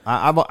remember.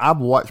 I've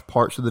watched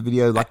parts of the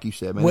video, like you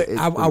said, man.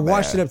 I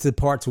watched it up to the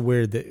part to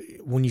where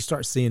when you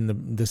start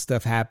seeing the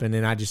stuff happen,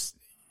 and I just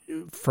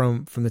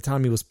from the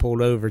time he was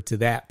pulled over to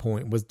that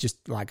point was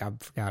just like I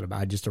forgot about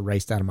it. I just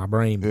erased out of my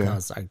brain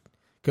because I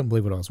couldn't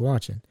believe what I was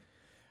watching.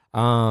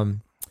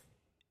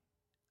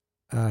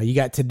 You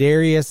got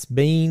Tadarius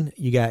Bean,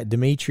 you got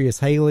Demetrius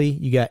Haley,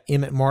 you got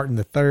Emmett Martin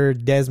III,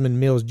 Desmond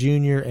Mills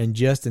Jr., and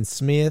Justin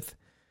Smith,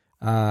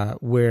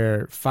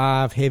 where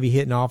 5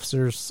 heavy-hitting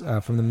officers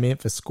from the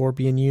Memphis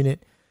Scorpion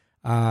Unit,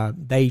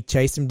 they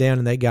chased him down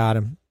and they got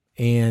him,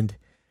 and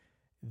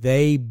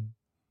they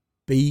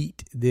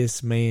beat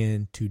this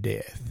man to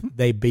death.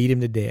 They beat him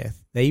to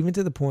death. They even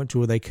to the point to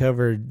where they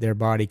covered their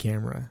body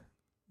camera.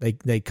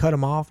 They cut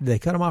him off. Did they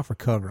cut him off or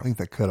cover him? I think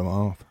they cut him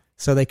off.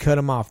 So they cut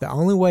him off. The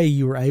only way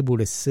you were able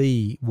to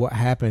see what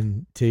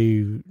happened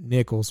to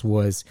Nichols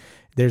was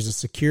there's a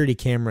security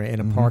camera in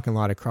a parking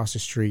lot across the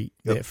street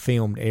that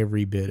filmed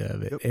every bit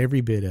of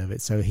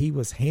it. So he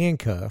was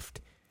handcuffed.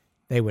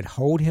 They would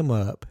hold him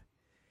up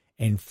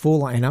and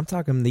and I'm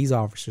talking, these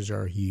officers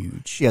are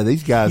huge. Yeah,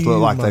 these guys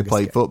look like they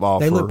played football.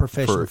 They look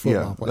professional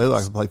football players. They look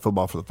like they play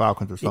football for the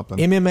Falcons or something.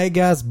 MMA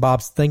guys, Bob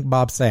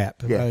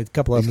Sapp. Yeah, a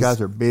couple of these guys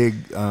are big.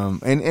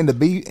 And to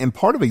be in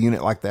part of a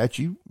unit like that,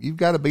 you've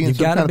got to be in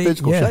some kind of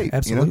physical shape.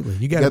 Absolutely,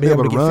 you got to be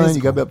able to run.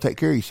 You got to be able to take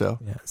care of yourself.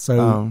 Yeah.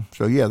 So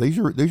yeah, these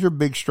are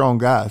big, strong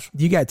guys.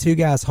 You got 2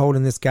 guys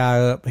holding this guy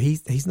up.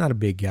 He's not a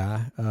big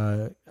guy.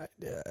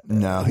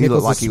 No, he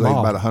looked like he weighed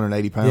about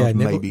 180 pounds,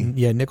 maybe.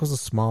 Yeah, Nichols is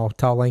a small,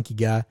 tall, lanky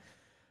guy.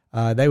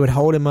 They would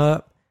hold him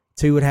up.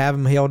 2 would have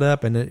him held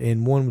up,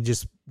 and 1 would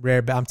just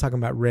rear back. I'm talking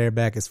about rear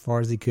back as far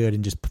as he could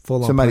and just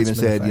full on. Somebody even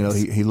said,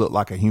 he looked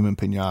like a human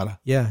pinata.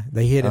 Yeah,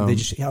 they hit him. They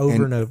just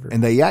over and over.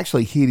 And they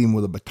actually hit him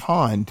with a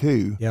baton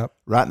too. Yep.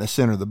 Right in the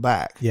center of the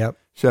back. Yep.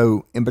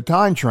 So in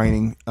baton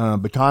training,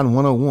 baton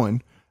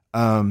 101,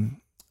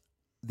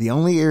 the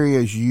only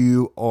areas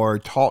you are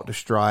taught to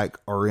strike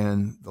are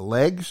in the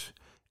legs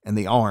and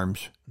the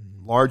arms,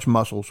 large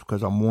muscles,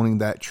 because I'm wanting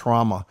that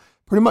trauma,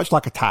 pretty much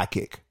like a tie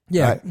kick.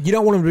 Yeah, right? You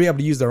don't want them to be able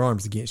to use their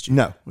arms against you.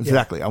 No,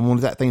 exactly. Yeah. I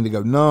want that thing to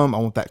go numb. I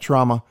want that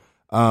trauma,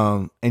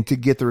 and to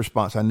get the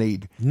response I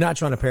need. You're not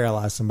trying to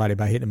paralyze somebody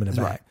by hitting them in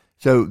the back. Right.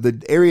 So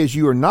the areas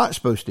you are not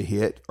supposed to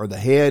hit are the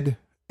head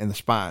and the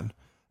spine,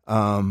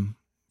 for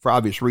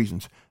obvious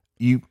reasons.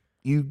 You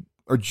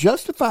are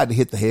justified to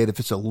hit the head if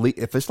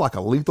it's like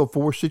a lethal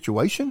force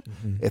situation.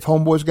 Mm-hmm. If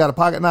homeboy's got a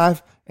pocket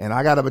knife and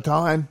I got a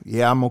baton,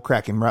 yeah, I'm gonna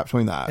crack him right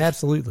between the eyes.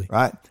 Absolutely.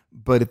 Right.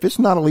 But if it's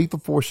not a lethal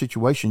force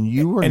situation,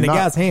 the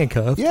guy's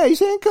handcuffed. Yeah, he's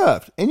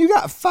handcuffed, and you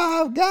got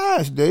 5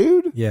 guys,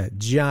 dude. Yeah,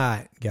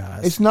 giant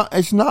guys. It's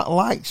not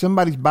like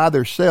somebody's by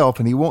themselves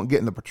and he won't get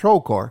in the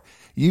patrol car.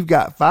 You've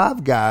got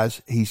 5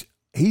 guys. He's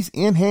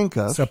in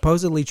handcuffs.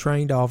 Supposedly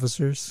trained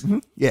officers. Mm-hmm.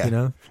 Yeah. You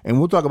know? And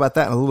we'll talk about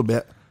that in a little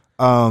bit.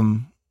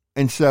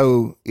 And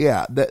so,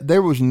 yeah,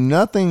 there was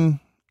nothing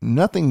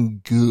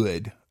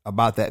good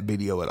about that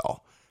video at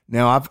all.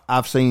 Now,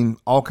 I've seen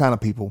all kind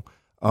of people.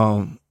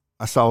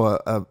 I saw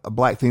a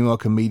black female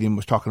comedian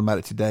was talking about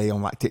it today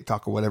on like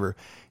TikTok or whatever.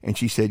 And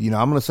she said, I'm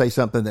going to say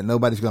something that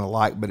nobody's going to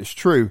like, but it's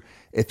true.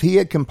 If he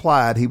had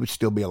complied, he would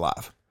still be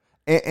alive.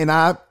 And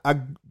I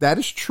that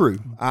is true.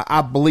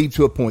 I believe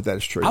to a point that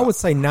is true. I would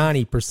say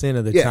 90%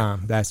 of the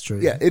time that's true.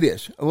 Yeah, it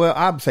is. Well,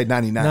 I would say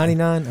 99.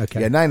 99?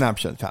 Okay. Yeah,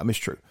 99% of the time it's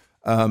true.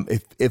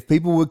 If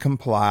people would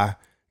comply,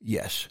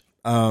 yes.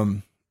 I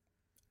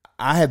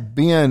have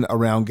been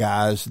around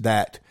guys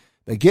that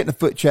they get in a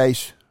foot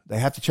chase. They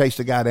have to chase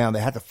the guy down.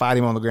 They have to fight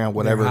him on the ground,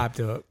 whatever.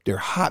 They're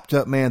hyped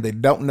up, man. They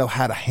don't know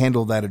how to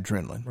handle that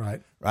adrenaline.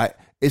 Right.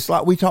 It's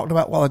like we talked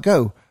about a while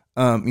ago.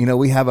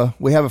 We have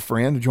a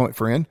friend, a joint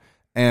friend,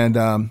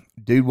 and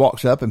dude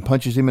walks up and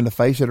punches him in the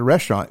face at a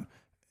restaurant,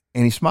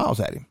 and he smiles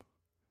at him,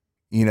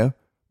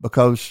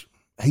 because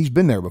he's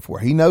been there before.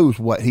 He knows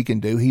what he can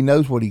do. He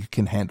knows what he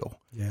can handle.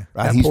 Yeah.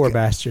 Right. That poor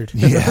bastard.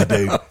 Yeah,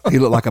 dude. He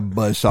looked like a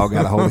buzzsaw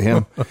got a hold of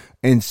him.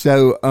 And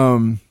so,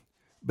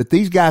 but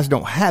these guys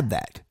don't have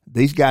that.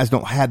 These guys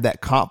don't have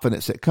that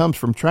confidence that comes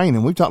from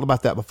training. We've talked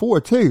about that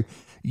before too.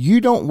 You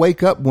don't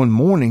wake up one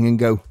morning and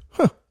go,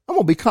 I'm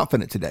going to be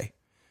confident today.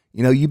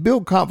 You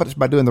build confidence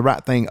by doing the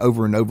right thing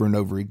over and over and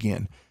over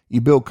again. You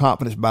build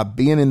confidence by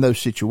being in those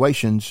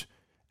situations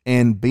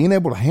and being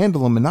able to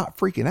handle them and not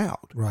freaking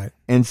out. Right.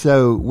 And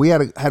so we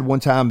had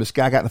one time, this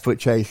guy got in a foot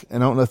chase,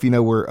 and I don't know if you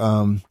know where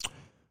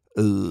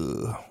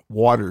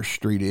Water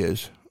Street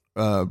is,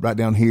 right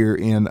down here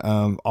in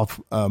off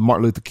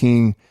Martin Luther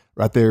King,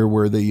 right there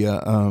where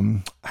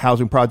the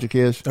housing project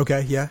is.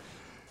 Okay, yeah.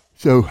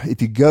 So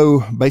if you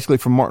go basically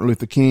from Martin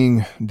Luther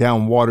King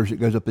down Waters, it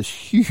goes up this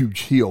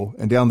huge hill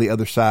and down the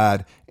other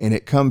side, and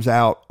it comes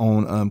out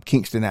on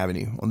Kingston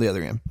Avenue on the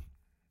other end.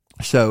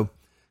 So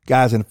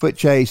guy's in a foot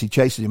chase. He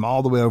chases him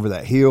all the way over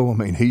that hill. I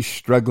mean, he's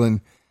struggling.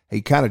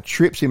 He kind of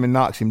trips him and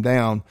knocks him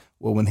down.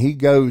 Well, when he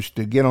goes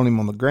to get on him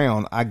on the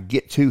ground, I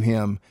get to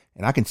him,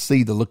 and I can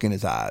see the look in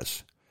his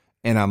eyes.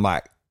 And I'm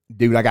like,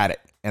 dude, I got it.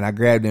 And I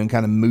grabbed him and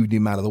kind of moved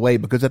him out of the way,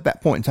 because at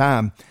that point in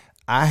time,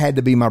 I had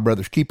to be my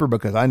brother's keeper,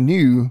 because I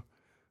knew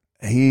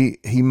he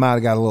might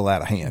have got a little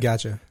out of hand.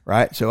 Gotcha.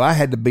 Right. So I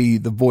had to be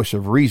the voice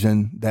of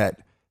reason that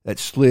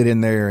slid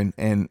in there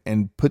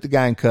and put the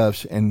guy in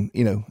cuffs and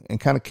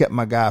kind of kept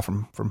my guy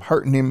from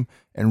hurting him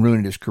and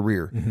ruining his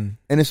career. Mm-hmm.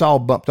 And it's all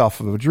bumped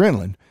off of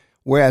adrenaline.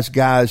 Whereas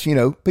guys,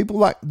 people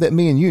like that,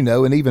 me and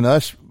and even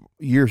us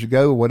years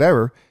ago,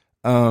 whatever,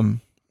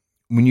 when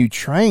you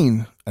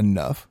train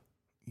enough,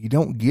 you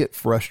don't get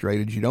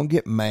frustrated. You don't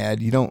get mad.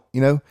 You don't,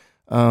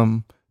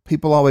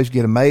 people always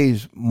get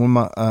amazed when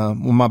one of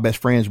my best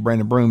friends,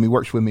 Brandon Broom, he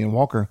works with me in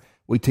Walker.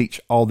 We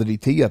teach all the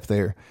DT up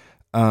there.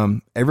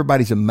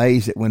 Everybody's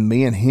amazed that when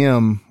me and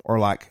him are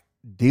like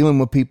dealing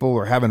with people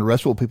or having to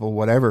wrestle with people or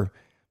whatever,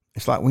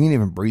 it's like we ain't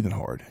even breathing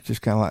hard. It's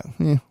just kind of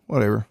like,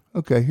 whatever.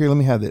 Okay, here, let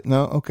me have that.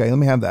 No, okay, let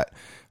me have that.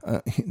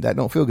 That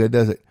don't feel good,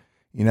 does it?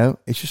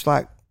 It's just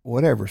like,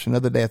 whatever. It's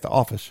another day at the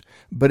office.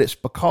 But it's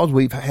because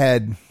we've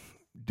had,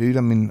 dude,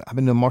 I've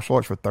been doing martial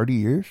arts for 30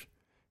 years.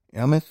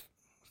 It's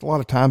a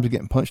lot of times of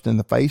getting punched in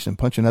the face and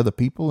punching other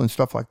people and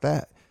stuff like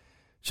that.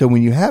 So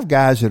when you have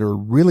guys that are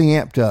really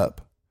amped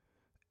up,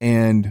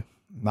 and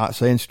not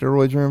saying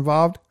steroids are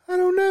involved, I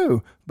don't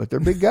know, but they're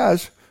big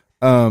guys.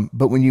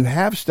 But when you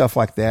have stuff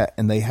like that,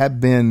 and they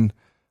have been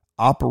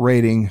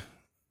operating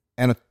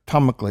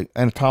anatomically,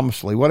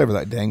 whatever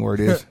that dang word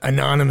is.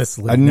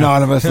 Anonymously.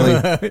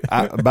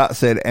 I about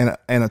said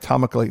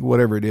anatomically,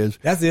 whatever it is.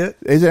 That's it.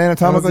 Is it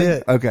anatomically?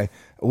 That's it. Okay.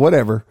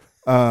 Whatever.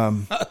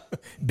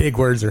 Big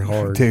words are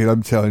hard. Dude,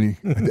 I'm telling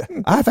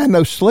you. I've had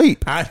no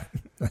sleep.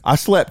 I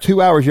slept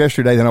 2 hours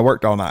yesterday, then I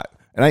worked all night.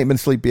 And I ain't been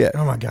asleep yet.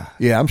 Oh my God.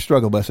 Yeah, I'm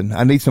struggle busting.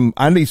 I need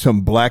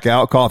some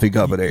blackout coffee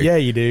cup of there. Yeah,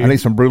 you do. I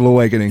need some brutal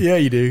awakening. Yeah,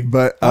 you do.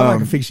 But I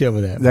can fix you up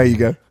with that. There you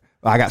go.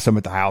 I got some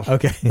at the house.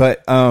 Okay.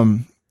 But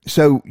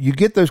so you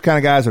get those kind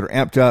of guys that are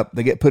amped up,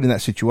 they get put in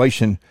that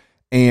situation,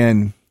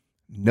 and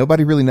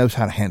nobody really knows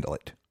how to handle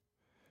it.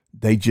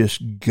 They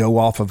just go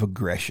off of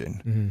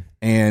aggression. Mm-hmm.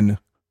 And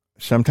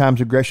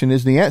sometimes aggression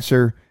is the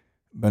answer,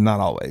 but not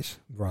always.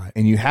 Right.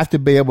 And you have to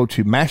be able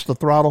to mash the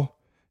throttle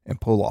and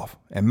pull off,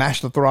 and mash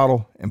the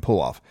throttle and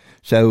pull off.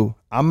 So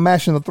I'm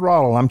mashing the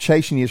throttle. I'm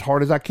chasing you as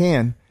hard as I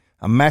can.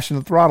 I'm mashing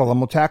the throttle. I'm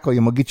going to tackle you.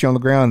 I'm going to get you on the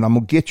ground, and I'm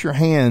going to get your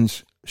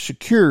hands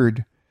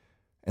secured,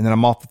 and then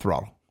I'm off the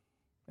throttle,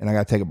 and I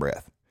got to take a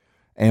breath.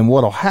 And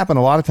what'll happen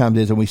a lot of times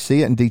is, and we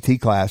see it in DT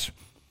class,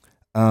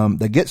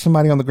 they get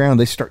somebody on the ground,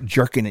 they start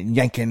jerking and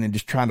yanking and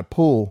just trying to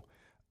pull,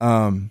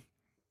 when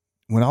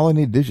all they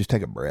need to do is just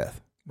take a breath.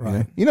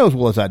 Right. You know as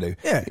well as I do.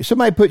 Yeah. If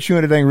somebody puts you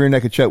in a dang rear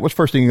naked choke, what's the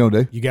first thing you're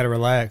going to do? You got to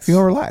relax. You're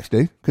going to relax,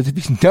 dude. Because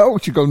if you know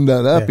you're going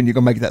to nut up and you're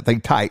going to make that thing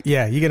tight.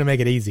 Yeah, you're going to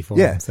make it easy for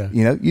them. So.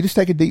 You know, you just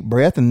take a deep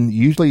breath, and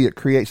usually it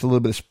creates a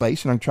little bit of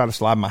space, and I'm trying to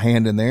slide my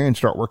hand in there and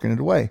start working it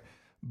away.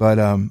 But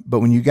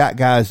when you got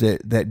guys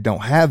that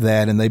don't have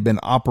that, and they've been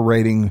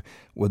operating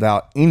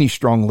without any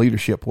strong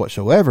leadership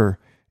whatsoever,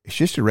 it's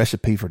just a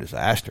recipe for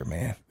disaster,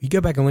 man. You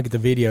go back and look at the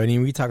video,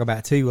 and we talk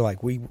about too,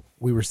 like we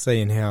were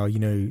saying how, you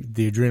know,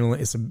 the adrenaline,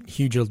 it's a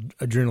huge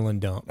adrenaline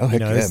dump. Oh, you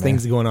know, there's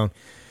things going on.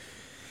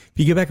 If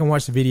you go back and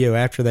watch the video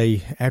after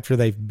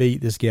they've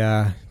beat this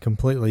guy,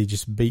 completely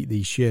just beat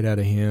the shit out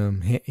of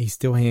him, he's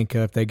still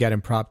handcuffed. They got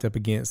him propped up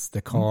against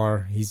the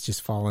car. He's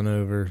just falling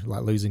over,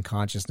 like losing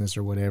consciousness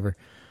or whatever.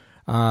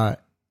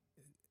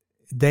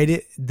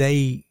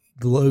 They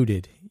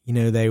gloated. You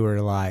know, they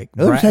were like,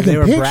 they were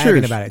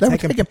bragging about it. They were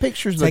taking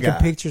pictures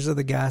of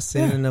the guy,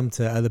 sending them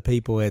to other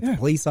people at the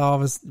police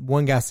office.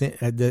 One guy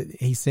sent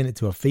it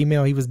to a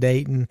female he was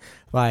dating,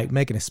 like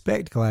making a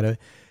spectacle out of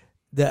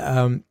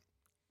it.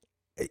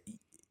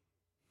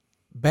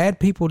 Bad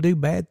people do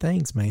bad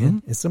things,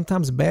 man. And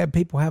sometimes bad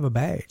people have a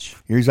badge.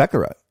 You're exactly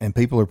right. And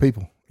people are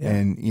people. Yeah.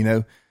 And, you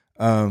know,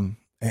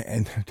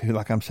 and dude,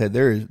 like I'm said,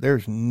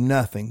 there's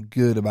nothing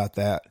good about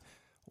that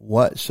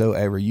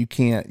whatsoever. You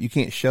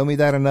can't show me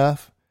that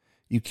enough.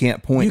 You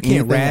can't point. You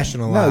can't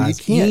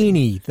rationalize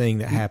anything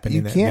that happened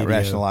in that video. You can't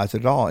rationalize it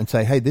at all and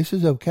say, hey, this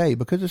is okay,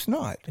 because it's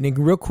not. And then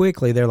real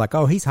quickly, they're like,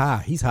 oh, he's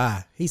high.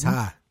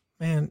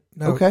 Man,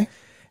 no. Okay.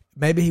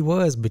 Maybe he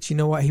was, but you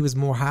know what? He was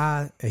more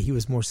high. He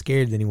was more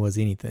scared than he was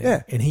anything.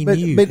 Yeah. And he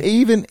knew. But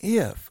even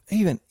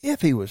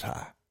if he was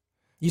high,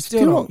 you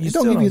still don't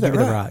give you that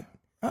right.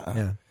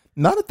 Yeah.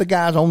 Not if the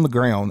guy's on the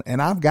ground and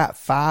I've got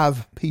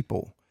 5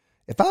 people.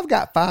 If I've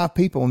got 5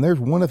 people and there's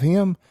one of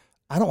him,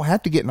 I don't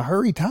have to get in a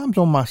hurry. Time's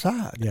on my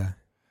side. Yeah.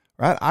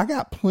 Right? I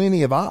got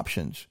plenty of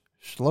options.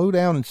 Slow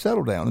down and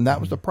settle down. And that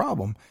was the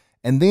problem.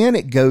 And then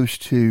it goes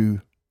to,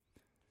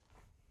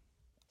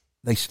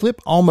 they slip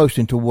almost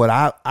into what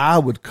I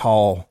would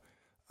call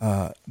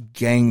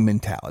gang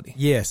mentality.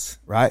 Yes.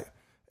 Right?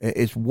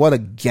 It's what a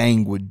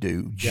gang would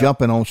do. Yep.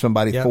 Jumping on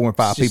somebody, 4 or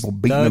 5 people,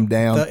 beating them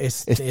down.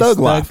 It's thug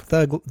life.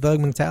 Thug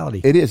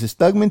mentality. It is. It's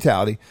thug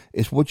mentality.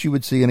 It's what you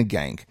would see in a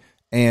gang.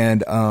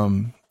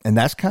 And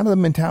that's kind of the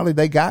mentality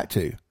they got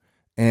to.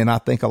 And I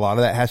think a lot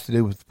of that has to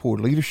do with poor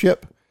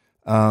leadership.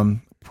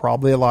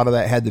 Probably a lot of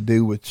that had to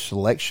do with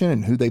selection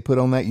and who they put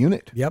on that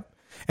unit. Yep.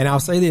 And I'll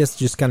say this,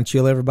 just kind of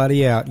chill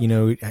everybody out. You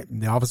know,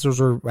 the officers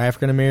are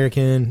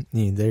African-American,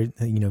 they're,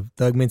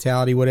 thug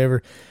mentality,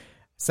 whatever.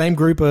 Same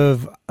group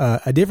of,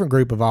 a different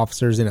group of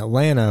officers in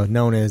Atlanta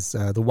known as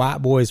the White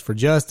Boys for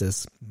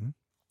Justice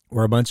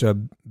were a bunch of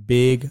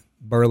big,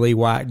 burly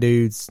white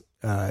dudes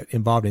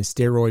involved in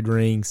steroid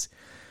rings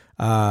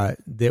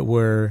that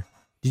were,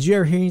 did you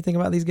ever hear anything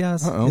about these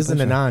guys? This is in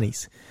the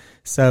 90s.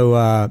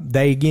 So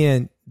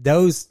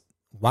those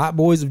White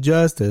Boys of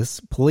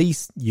Justice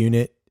police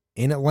unit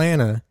in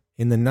Atlanta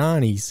in the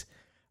 90s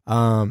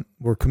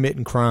were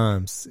committing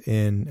crimes.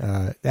 And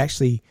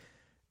actually,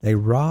 they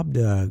robbed,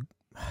 I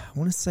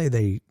want to say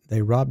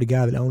they robbed a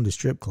guy that owned a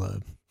strip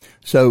club.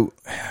 So,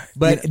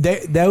 but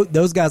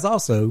those guys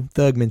also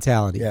thug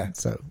mentality. Yeah.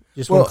 So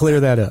just want to clear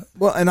that up.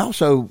 Well, and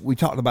also we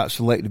talked about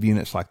selective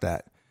units like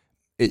that.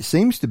 It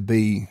seems to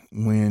be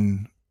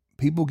when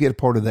people get a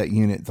part of that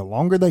unit, the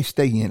longer they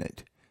stay in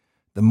it,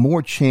 the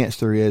more chance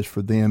there is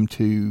for them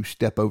to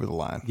step over the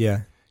line.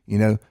 Yeah.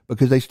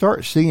 Because they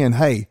start seeing,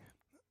 hey,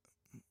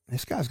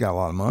 this guy's got a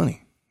lot of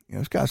money.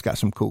 This guy's got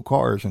some cool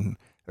cars, and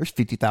there's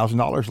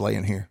 $50,000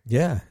 laying here.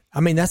 Yeah.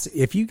 I mean, that's,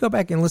 if you go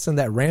back and listen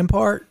to that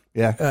Rampart,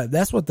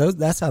 that's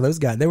how those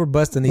guys, they were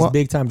busting these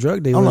big time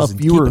drug dealers and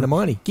keeping the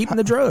money, keeping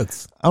the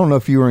drugs. I don't know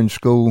if you were in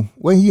school.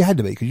 Well, you had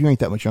to be, because you ain't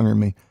that much younger than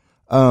me.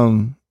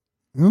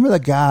 Remember the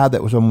guy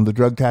that was on the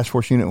drug task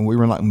force unit when we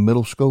were in like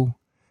middle school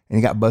and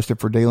he got busted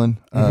for dealing?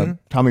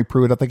 Tommy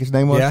Pruitt, I think his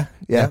name was.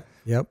 Yeah.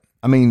 Yep.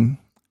 I mean,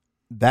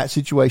 that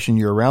situation,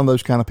 you're around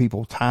those kind of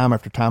people time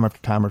after time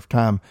after time after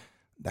time.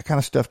 That kind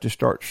of stuff just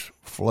starts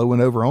flowing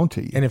over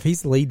onto you. And if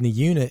he's leading the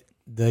unit,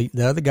 the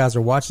other guys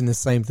are watching the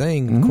same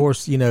thing. Of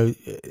course,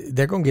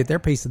 they're going to get their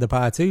piece of the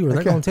pie too, or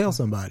they're going to tell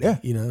somebody. Yeah,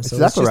 so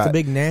exactly it's just right. a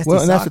big nasty Well,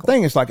 and cycle. that's the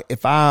thing. It's like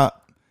the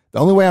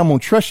only way I'm going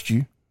to trust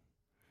you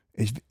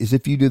is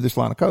if you do this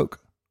line of coke.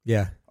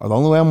 Yeah. Or the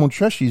only way I'm going to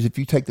trust you is if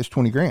you take this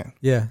 $20,000.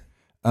 Yeah.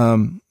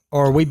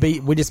 Or we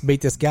just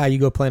beat this guy. You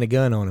go plant a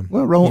gun on him.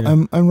 Well,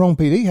 Rome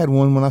PD had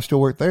one when I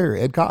still worked there.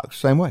 Ed Cox,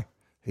 same way.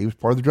 He was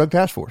part of the drug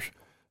task force.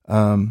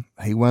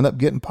 He wound up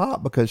getting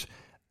popped because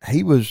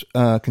he was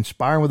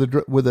conspiring with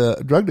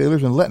the drug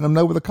dealers and letting them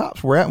know where the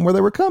cops were at and where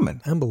they were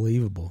coming.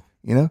 Unbelievable.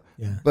 Yeah.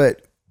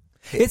 But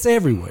it's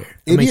everywhere.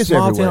 It is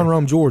small everywhere. town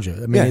Rome, Georgia.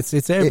 I mean, it's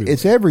everywhere.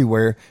 It's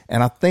everywhere.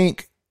 And I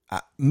think,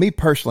 me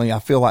personally, I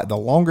feel like the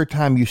longer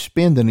time you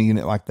spend in a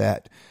unit like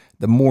that,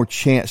 the more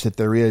chance that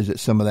there is that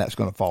some of that's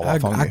going to fall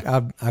off on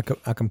you.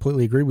 I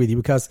completely agree with you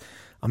because,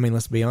 I mean,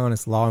 let's be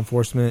honest, law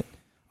enforcement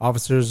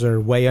officers are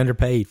way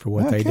underpaid for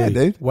what they do.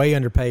 Dude. Way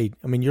underpaid.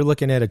 I mean, you're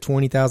looking at a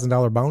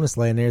 $20,000 bonus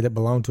laying there that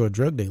belonged to a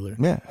drug dealer.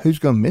 Yeah. Who's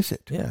going to miss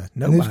it? Yeah.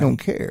 Nobody. And who's going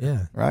to care?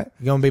 Yeah. Right?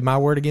 It's going to be my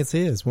word against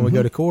his. When we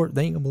go to court,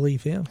 they ain't going to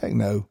believe him. Heck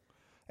no.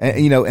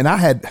 And, you know, and I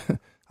had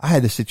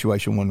this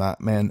situation one night,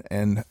 man,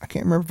 and I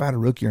can't remember if I had a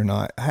rookie or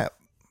not. It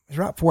was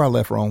right before I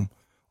left Rome,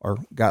 or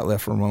got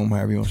left from Rome,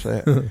 however you want to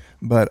say it.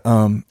 But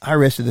I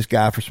arrested this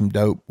guy for some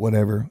dope,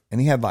 whatever, and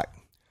he had like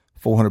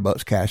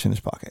 $400 cash in his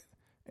pocket.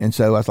 And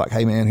so I was like,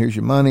 hey, man, here's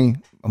your money.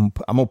 I'm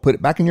going to put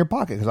it back in your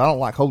pocket because I don't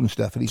like holding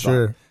stuff. And he's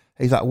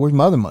like, where's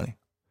my other money?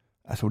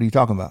 I said, what are you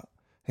talking about?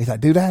 He's like,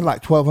 dude, I had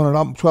like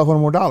 $1,200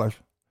 more dollars.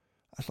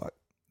 I was like,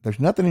 there's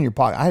nothing in your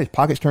pocket. I had his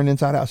pockets turned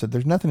inside out. I said,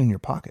 there's nothing in your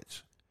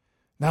pockets.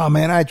 No,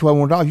 man, I had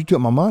 $1,200 more. You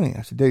took my money.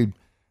 I said, dude,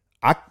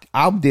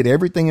 I did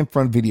everything in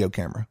front of video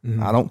camera.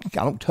 Mm-hmm.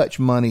 I don't touch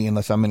money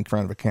unless I'm in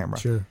front of a camera.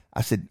 Sure.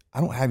 I said, I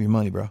don't have your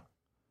money, bro.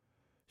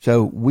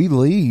 So we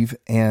leave,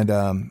 and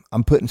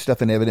I'm putting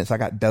stuff in evidence. I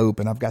got dope,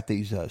 and I've got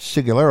these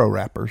Sigillero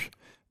wrappers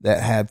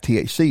that have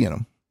THC in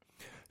them.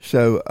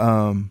 So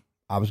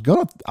I was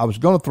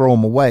gonna throw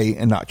them away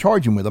and not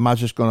charge him with them. I was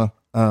just gonna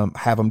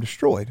have them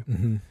destroyed.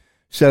 Mm-hmm.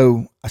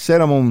 So I set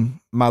them on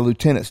my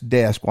lieutenant's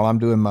desk while I'm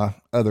doing my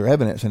other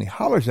evidence, and he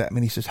hollers at me,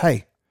 and he says,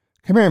 "Hey,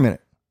 come here a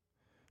minute."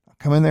 I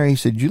come in there. He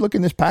said, "Did you look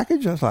in this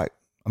package?" I was like,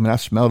 I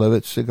smelled of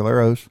it,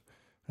 Sigileros.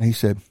 And he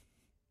said,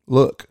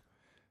 "Look.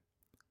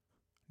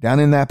 Down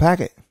in that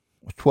packet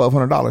was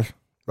 $1,200.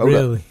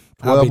 Really?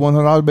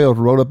 $1,200 bills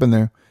rolled up in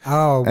there."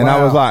 Oh, and wow.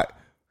 I was like,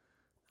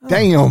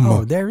 damn.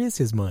 Oh, there is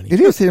his money.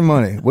 It is his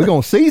money. We're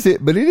going to seize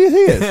it, but it is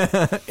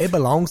his. It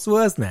belongs to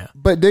us now.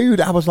 But,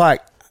 dude, I was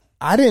like,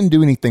 I didn't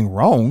do anything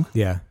wrong.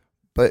 Yeah.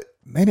 But,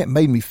 man, it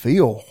made me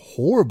feel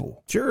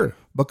horrible. Sure.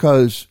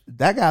 Because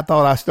that guy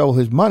thought I stole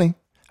his money.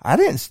 I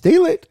didn't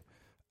steal it.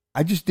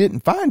 I just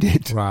didn't find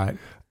it. Right.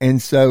 And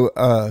so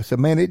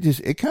man,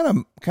 it kind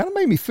of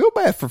made me feel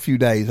bad for a few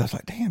days. I was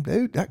like, damn,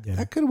 dude, that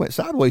could have went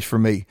sideways for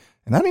me.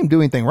 And I didn't even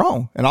do anything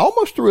wrong. And I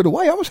almost threw it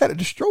away. I almost had it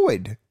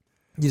destroyed.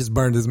 You just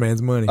burned this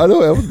man's money. I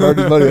know, I was burned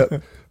his money up.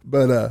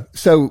 But,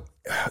 so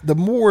the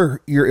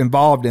more you're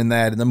involved in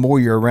that and the more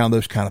you're around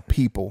those kind of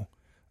people,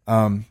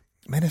 man,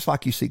 it's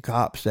like you see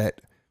cops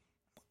that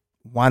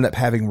wind up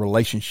having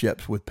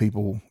relationships with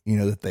people, you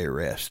know, that they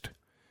arrest,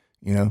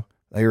 you know.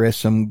 They arrest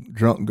some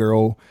drunk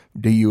girl,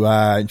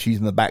 DUI, and she's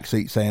in the back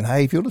seat saying,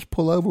 "Hey, if you'll just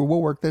pull over,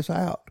 we'll work this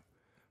out."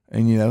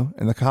 And, you know,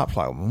 and the cop's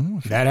like,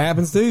 that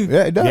happens too.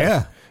 Yeah, it does.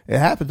 Yeah. It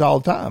happens all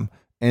the time.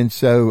 And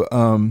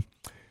so,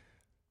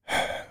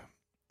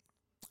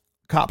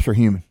 cops are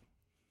human,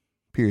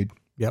 period.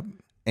 Yep.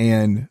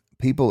 And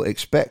people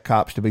expect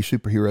cops to be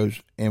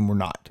superheroes, and we're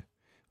not.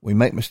 We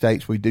make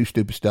mistakes. We do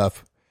stupid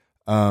stuff.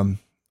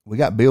 We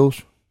got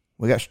bills.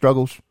 We got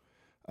struggles.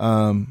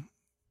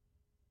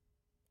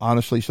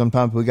 Honestly,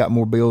 sometimes we got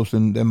more bills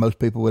than most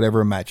people would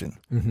ever imagine.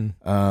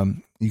 Mm-hmm.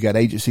 You got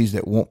agencies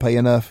that won't pay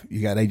enough.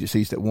 You got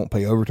agencies that won't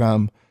pay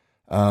overtime.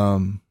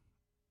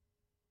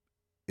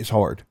 It's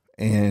hard,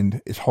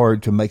 and it's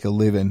hard to make a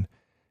living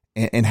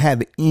and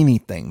have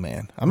anything,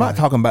 man. I'm not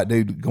talking about,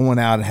 dude, going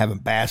out and having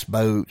bass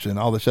boats and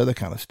all this other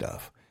kind of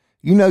stuff.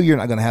 You know, you're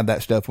not going to have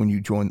that stuff when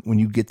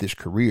you get this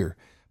career,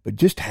 but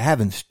just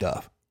having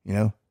stuff, you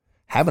know,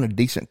 having a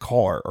decent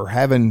car or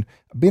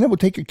being able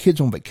to take your kids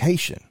on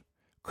vacation.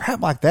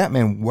 Crap like that,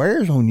 man,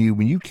 wears on you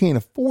when you can't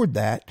afford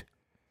that.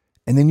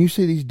 And then you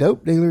see these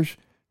dope dealers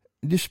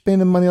just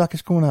spending money like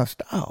it's going out of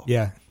style.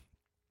 Yeah.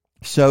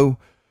 So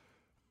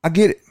I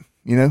get it,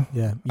 you know?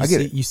 Yeah.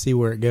 You see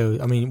where it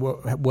goes. I mean,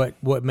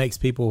 what makes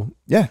people.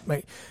 Yeah.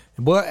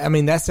 I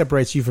mean, that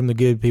separates you from the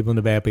good people and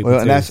the bad people.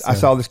 Well, and I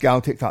saw this guy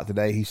on TikTok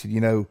today. He said,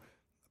 you know,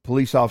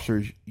 police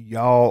officers,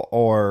 y'all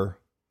are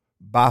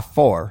by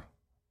far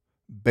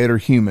better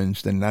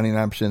humans than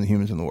 99% of the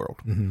humans in the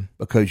world,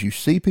 because you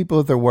see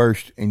people at their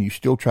worst and you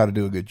still try to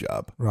do a good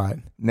job. Right.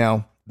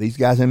 Now, these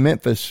guys in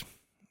Memphis,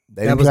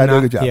 they didn't try to do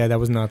a good job. Yeah,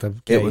 that was not the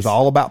case. It was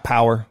all about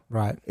power.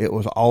 Right. It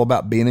was all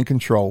about being in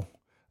control.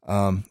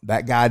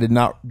 That guy did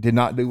not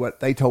do what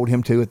they told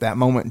him to at that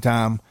moment in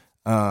time,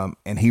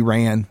 and he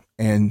ran,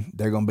 and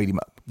they're going to beat him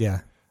up.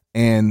 Yeah.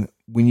 And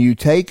when you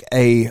take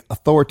a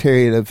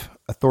authoritarian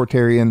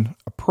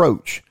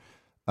approach,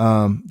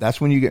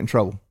 that's when you get in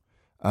trouble.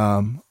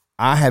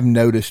 I have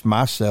noticed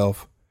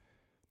myself,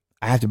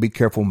 I have to be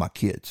careful with my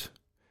kids,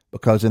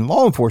 because in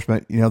law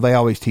enforcement, you know, they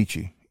always teach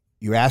you.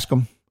 You ask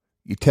them,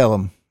 you tell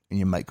them, and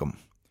you make them.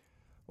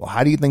 Well,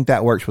 how do you think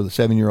that works with a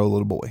 7-year-old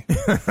little boy?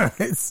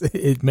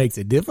 It makes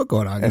it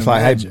difficult. I can it's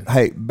imagine. Like,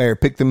 hey, Bear,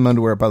 pick them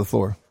underwear up out of the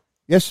floor.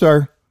 Yes,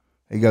 sir.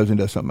 He goes and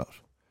does something else.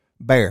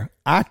 Bear,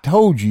 I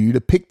told you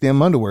to pick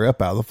them underwear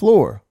up out of the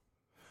floor.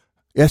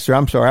 Yes, sir.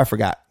 I'm sorry. I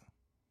forgot.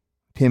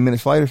 10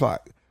 minutes later, it's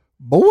like,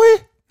 boy,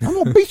 I'm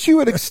going to beat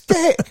you at a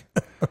stick,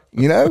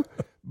 you know,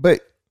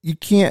 but you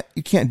can't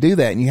do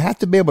that. And you have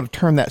to be able to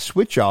turn that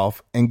switch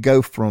off and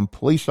go from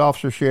police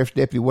officer, sheriff's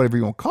deputy, whatever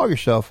you want to call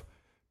yourself,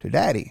 to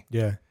daddy.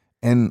 Yeah.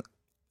 And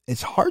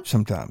it's hard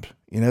sometimes,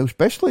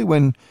 especially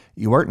when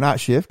you work night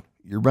shift.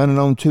 You're running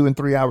on 2 and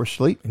 3 hours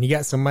sleep. And you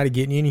got somebody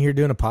getting in here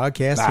doing a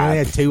podcast. You only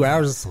had 2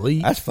 hours of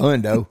sleep. That's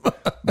fun though.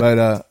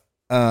 but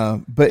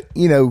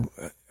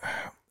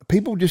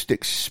people just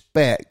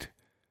expect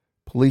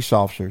police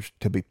officers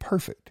to be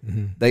perfect.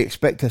 Mm-hmm. They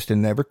expect us to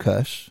never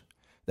cuss.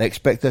 They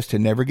expect us to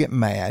never get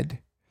mad.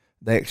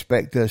 They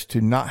expect us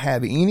to not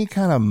have any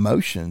kind of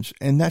emotions.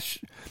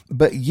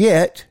 But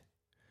yet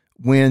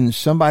when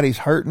somebody's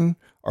hurting,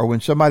 or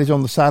when somebody's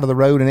on the side of the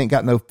road and ain't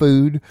got no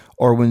food,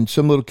 or when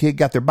some little kid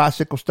got their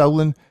bicycle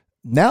stolen,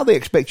 now they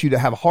expect you to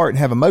have a heart and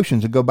have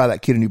emotions and go buy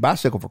that kid a new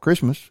bicycle for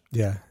Christmas.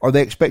 Yeah. Or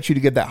they expect you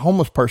to get that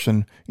homeless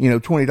person,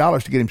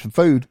 $20 to get him some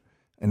food.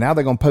 And now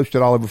they're going to post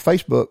it all over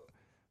Facebook.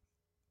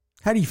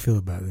 How do you feel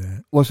about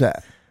that? What's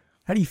that?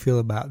 How do you feel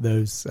about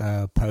those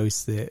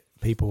posts that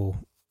people,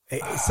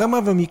 some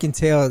of them you can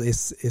tell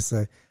it's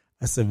a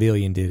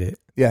civilian did it.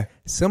 Yeah.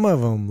 Some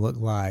of them look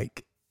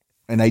like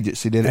an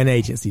agency did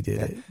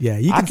it. Yeah,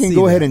 I can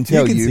go ahead and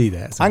tell you. You can see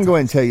that. I can go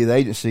ahead and tell you the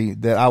agency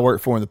that I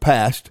worked for in the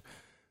past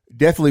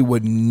definitely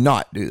would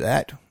not do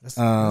that.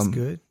 That's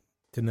good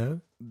to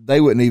know. They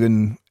wouldn't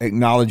even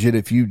acknowledge it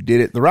if you did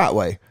it the right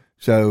way.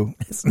 So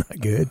it's not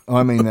good.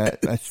 I mean,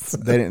 that's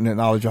they didn't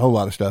acknowledge a whole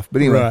lot of stuff.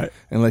 But anyway, right.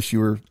 Unless you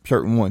were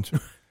certain ones.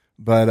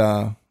 But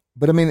I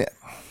mean,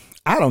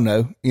 I don't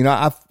know.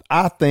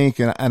 I think,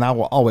 and I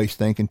will always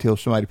think until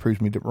somebody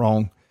proves me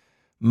wrong,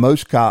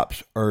 most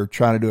cops are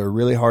trying to do a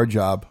really hard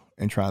job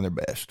and trying their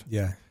best.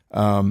 Yeah.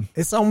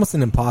 It's almost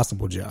an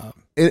impossible job.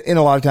 And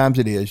a lot of times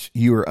it is.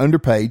 You are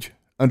underpaid,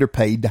 you're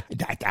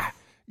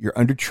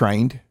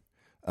undertrained,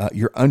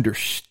 you're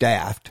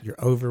understaffed. You're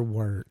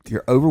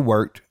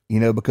overworked.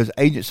 Because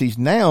agencies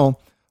now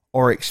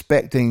are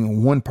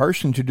expecting one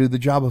person to do the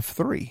job of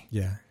 3.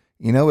 Yeah.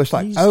 It's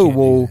like,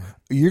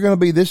 you're going to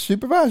be this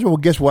supervisor. Well,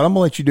 guess what? I'm going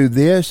to let you do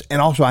this. And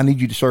also I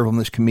need you to serve on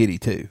this committee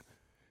too.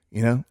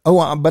 But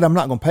I'm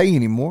not going to pay you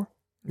anymore.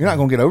 You're not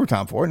going to get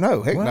overtime for it.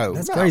 No, heck no.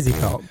 That's crazy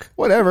talk.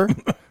 Whatever.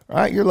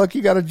 Right. You're lucky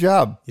you got a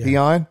job,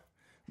 peon.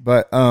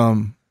 But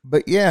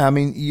yeah, I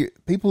mean,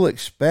 people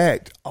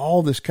expect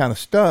all this kind of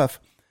stuff,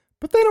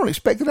 but they don't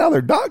expect it out of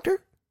their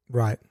doctor.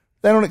 Right.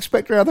 They don't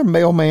expect it out of their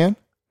mailman.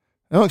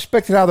 They don't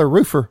expect it out of their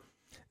roofer.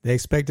 They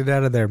expect it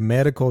out of their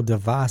medical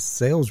device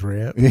sales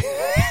rep.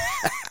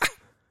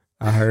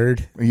 I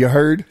heard. You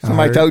heard?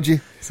 Somebody told you?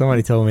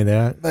 Somebody told me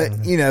that. But,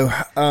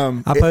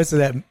 I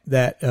posted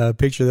that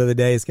picture the other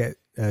day. It's got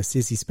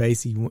Sissy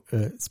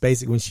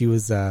Spacek when she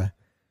was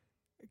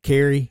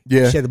Carrie.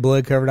 Yeah. She had the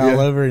blood covered all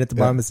over, and at the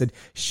bottom it said,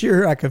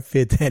 sure, I could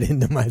fit that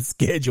into my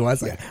schedule. I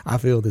was like, I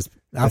feel this.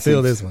 I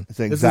feel this one. It's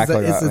exactly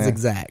right, This is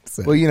exact.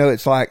 So. Well,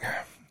 it's like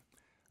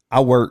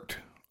I worked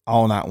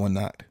all night one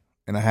night,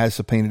 and I had a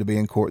subpoena to be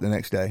in court the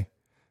next day.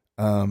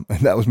 And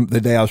that was the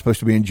day I was supposed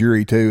to be in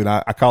jury too. And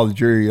I called the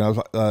jury, and I was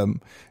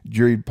like,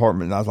 jury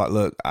department. And I was like,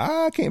 look,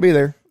 I can't be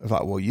there. I was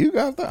like, well, you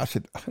got that? I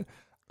said,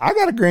 I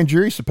got a grand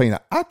jury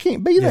subpoena. I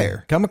can't be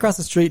there. Come across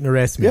the street and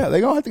arrest me. Yeah. You're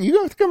going to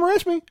have to come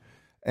arrest me.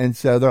 And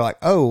so they're like,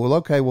 oh, well,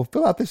 okay, well,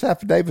 fill out this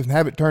affidavit and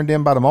have it turned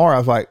in by tomorrow. I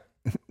was like,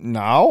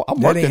 no,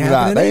 I'm working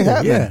tonight. They ain't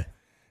happening. Yeah.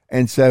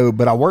 And so,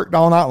 but I worked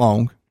all night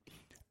long.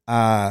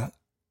 I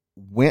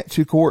went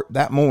to court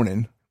that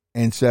morning.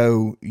 And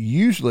so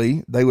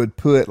usually they would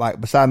put, like,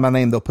 beside my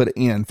name, they'll put it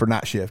in for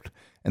night shift,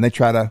 and they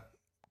try to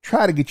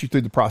get you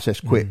through the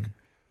process quick.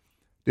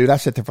 Dude, I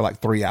sat there for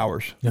like 3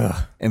 hours.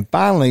 Ugh. And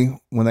finally,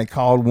 when they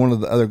called one of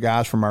the other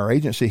guys from our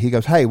agency, he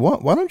goes, hey,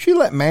 why don't you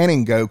let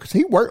Manning go? Cause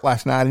he worked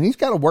last night and he's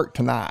got to work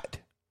tonight.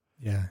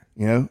 Yeah.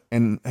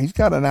 And he's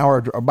got an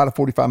hour, about a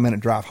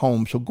 45-minute drive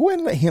home. So go ahead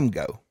and let him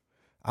go.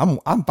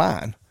 I'm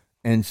fine.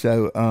 And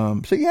so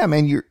yeah,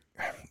 man, you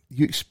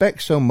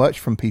expect so much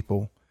from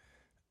people.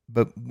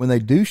 But when they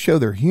do show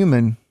they're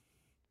human,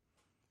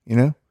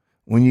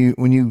 when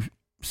you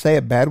say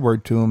a bad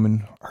word to them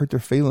and hurt their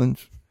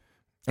feelings,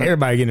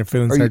 everybody getting their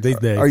feelings hurt these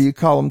days. Or you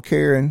call them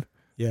Karen,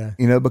 yeah,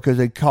 because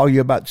they call you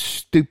about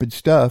stupid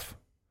stuff.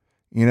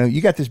 You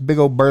got this big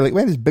old burly.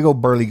 We had this big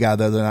old burly guy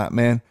the other night,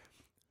 man.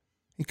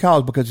 He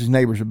calls because his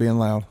neighbors are being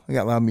loud. They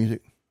got loud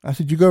music. I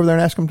said, you go over there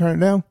and ask them to turn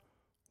it down?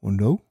 Well,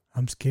 no.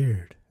 I'm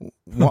scared.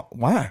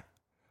 Why?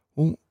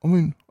 Well, I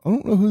mean, I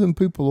don't know who them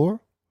people are.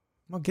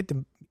 I'll get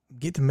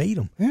to meet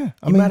them. Yeah.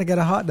 You might have got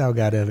a hot dog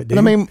out of it,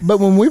 dude. But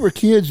when we were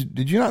kids,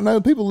 did you not know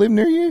people lived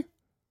near you?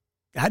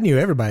 I knew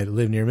everybody that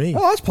lived near me.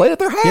 Oh, I was playing at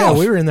their house. Yeah,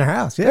 we were in their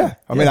house. Yeah.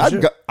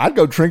 I'd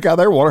go drink out of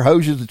their water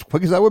hoses as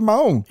quick as I would my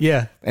own.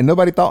 Yeah. And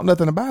nobody thought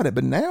nothing about it.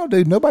 But now,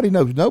 dude, nobody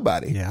knows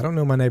nobody. Yeah, I don't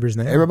know my neighbor's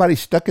name. Everybody's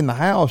stuck in the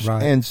house.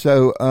 Right. And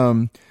so,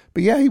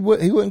 but yeah, he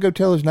wouldn't go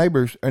tell his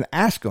neighbors and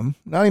ask them,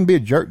 not even be a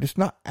jerk, just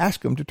not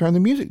ask them to turn the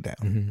music down.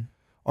 Mm-hmm.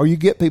 Or you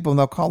get people and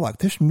they'll call like,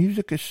 this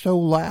music is so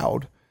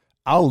loud.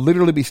 I'll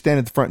literally be standing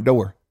at the front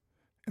door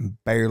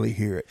and barely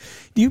hear it.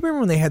 Do you remember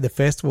when they had the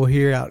festival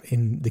here out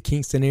in the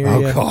Kingston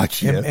area? Oh,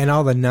 God, yeah. And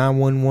all the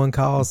 911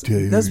 calls?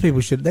 Dude. Those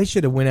people should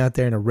have went out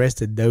there and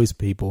arrested those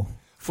people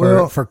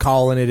for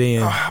calling it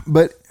in.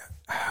 But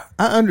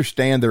I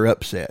understand they're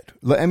upset.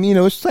 I mean,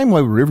 it's the same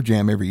way with River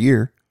Jam every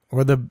year.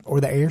 Or the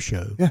air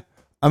show. Yeah.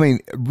 I mean,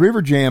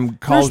 River Jam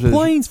causes... There's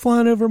planes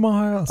flying over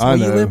my house. I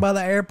know. You live by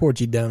the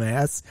airport, you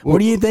dumbass. What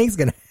do you think's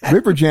going to happen?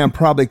 River Jam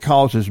probably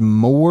causes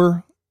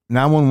more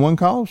 911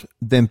 calls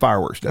than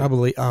fireworks do. I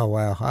believe... Oh,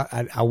 wow.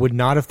 I would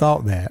not have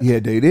thought that. Yeah,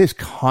 dude, it is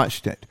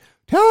constant.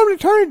 Tell them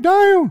to turn it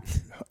down.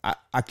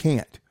 I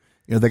can't.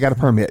 You know, they got a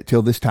permit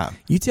till this time.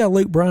 You tell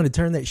Luke Brown to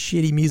turn that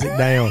shitty music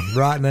down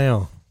right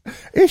now.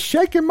 It's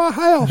shaking my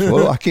house.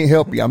 Well, I can't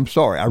help you. I'm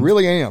sorry. I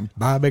really am.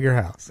 Buy a bigger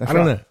house. That's I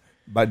don't right. know.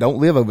 But don't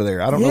live over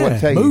there. I don't know what to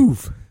tell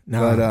move. you.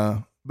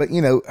 No. But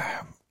you know,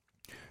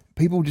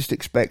 people just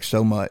expect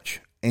so much.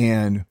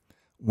 And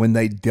when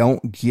they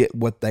don't get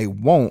what they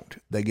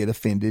want, they get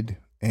offended.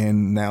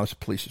 And now it's the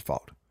police's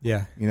fault.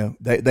 Yeah. You know,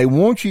 they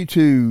want you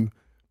to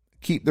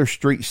keep their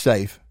streets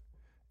safe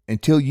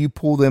until you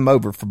pull them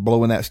over for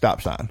blowing that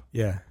stop sign.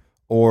 Yeah.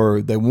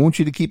 Or they want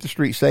you to keep the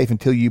street safe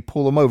until you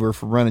pull them over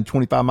for running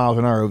 25 miles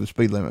an hour over the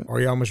speed limit. Or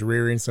you almost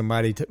rear-end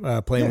somebody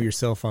playing with your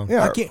cell phone.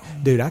 Yeah.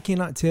 I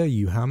cannot tell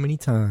you how many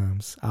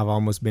times I've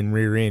almost been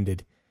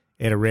rear-ended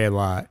at a red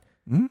light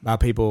by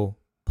people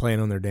playing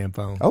on their damn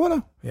phone. Oh, I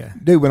know. Yeah.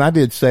 Dude, when I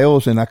did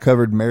sales and I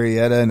covered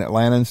Marietta and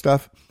Atlanta and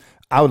stuff,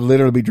 I would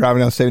literally be driving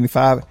down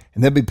 75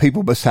 and there'd be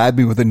people beside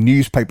me with a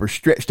newspaper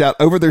stretched out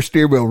over their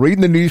steering wheel,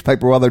 reading the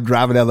newspaper while they're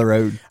driving down the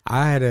road.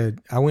 I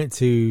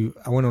went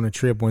on a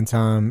trip one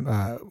time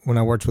when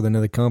I worked with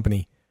another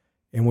company,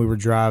 and we were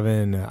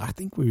driving. I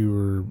think we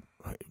were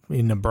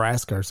in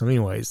Nebraska or something.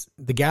 Anyways,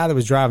 the guy that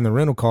was driving the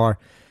rental car,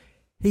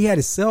 he had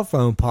his cell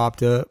phone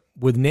popped up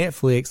with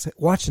Netflix,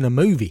 watching a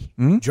movie,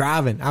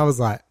 driving. I was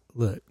like,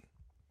 look,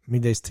 I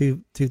mean, there's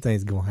two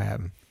things gonna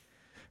happen.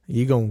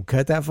 You're gonna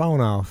cut that phone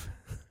off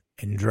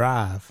and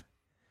drive.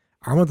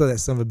 I'm gonna throw that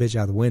son of a bitch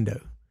out the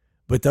window.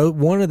 But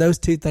one of those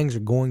two things are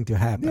going to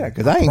happen. Yeah,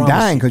 because I ain't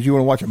dying because you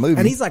want to watch a movie.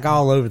 And he's like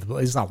all over the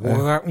place. He's like,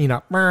 you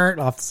know,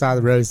 off the side of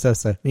the road and stuff.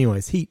 So,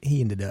 anyways, he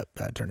ended up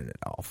turning it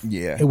off.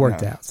 Yeah, it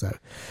worked out. So,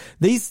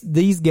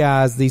 these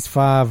guys, these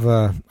five,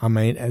 I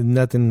mean,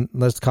 nothing.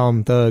 Let's call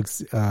them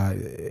thugs.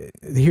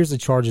 Here's the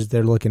charges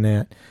they're looking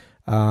at.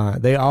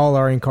 They all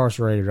are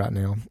incarcerated right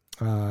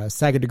now.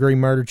 Second-degree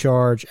murder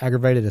charge,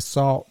 aggravated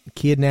assault,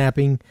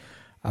 kidnapping,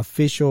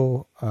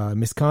 official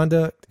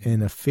misconduct,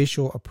 and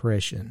official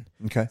oppression.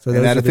 Okay. So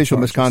and that official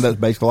misconduct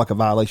is basically like a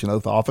violation of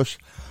oath of office.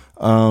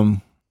 I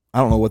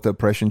don't know what the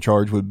oppression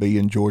charge would be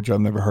in Georgia. I've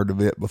never heard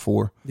of it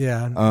before.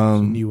 Yeah, it's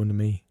a new one to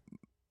me.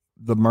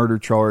 The murder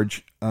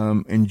charge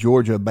in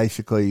Georgia,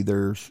 basically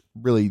there's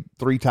really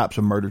three types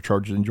of murder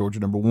charges in Georgia.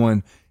 Number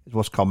one is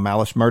what's called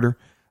malice murder.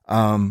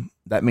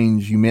 That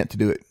means you meant to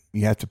do it.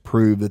 You have to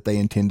prove that they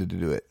intended to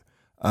do it.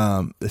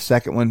 The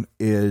second one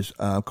is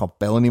called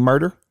felony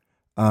murder.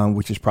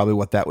 Which is probably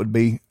what that would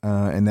be.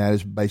 And that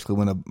is basically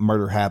when a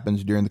murder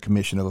happens during the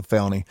commission of a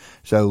felony.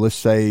 So let's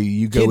say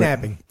you go...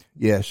 Kidnapping.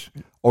 Yes.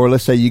 Or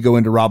let's say you go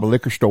in to rob a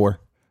liquor store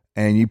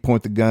and you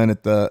point the gun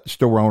at the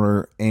store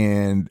owner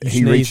and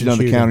he reaches on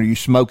the counter, you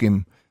smoke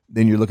him,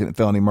 then you're looking at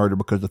felony murder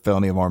because of the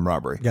felony of armed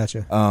robbery.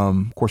 Gotcha.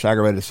 Of course,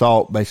 aggravated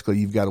assault, basically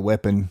you've got a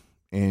weapon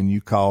and you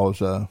cause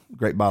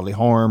great bodily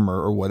harm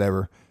or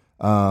whatever.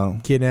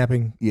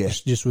 Kidnapping.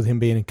 Yes. Just with him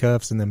being in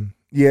cuffs and them...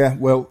 Yeah,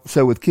 well,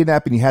 so with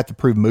kidnapping, you have to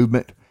prove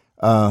movement.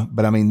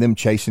 But I mean, them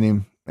chasing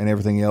him and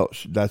everything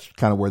else, that's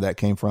kind of where that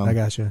came from. I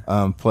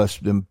gotcha. Plus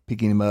them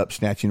picking him up,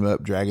 snatching him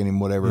up, dragging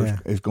him,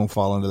 whatever is going to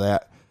fall into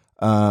that.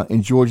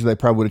 In Georgia, they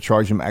probably would have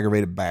charged him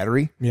aggravated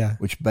battery. Yeah.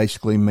 Which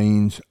basically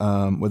means,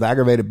 with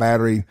aggravated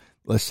battery,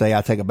 let's say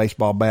I take a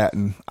baseball bat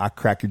and I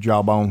crack your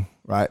jawbone,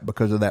 right?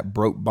 Because of that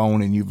broke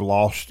bone and you've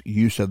lost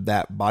use of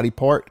that body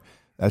part.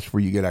 That's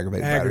where you get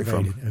aggravated battery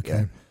from. Okay.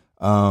 Yeah.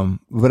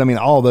 But I mean,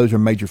 all of those are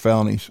major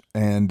felonies,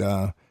 and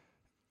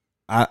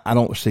I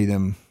don't see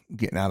them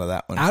getting out of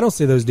that one. I don't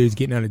see those dudes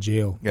getting out of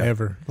jail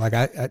ever. Like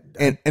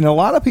and a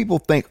lot of people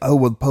think, oh,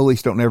 well, the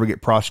police don't never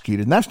get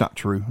prosecuted, and that's not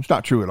true. It's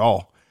not true at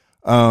all.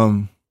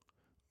 The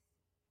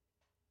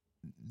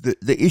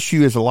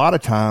issue is a lot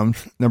of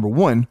times, number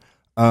one,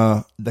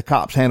 the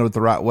cops handle it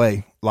the right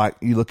way. Like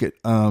you look at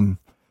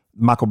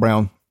Michael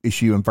Brown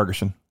issue in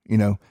Ferguson. You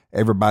know,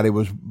 everybody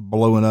was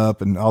blowing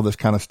up and all this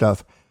kind of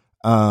stuff.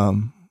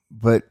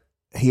 But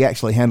he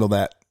actually handled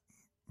that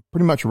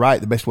pretty much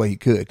right, the best way he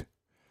could.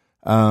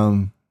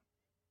 But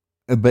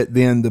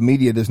then the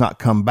media does not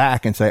come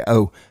back and say,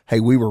 oh,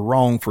 hey, we were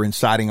wrong for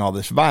inciting all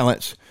this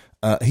violence.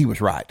 He was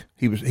right.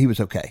 He was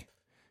okay.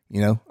 You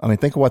know, I mean,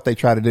 think of what they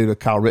tried to do to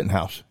Kyle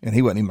Rittenhouse, and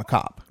he wasn't even a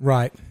cop.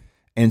 Right.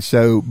 And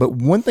so, but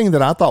one thing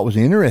that I thought was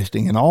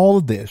interesting in all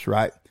of this,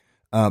 right?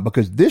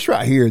 Because this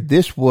right here,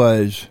 this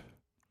was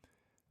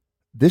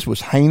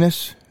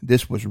heinous.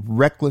 This was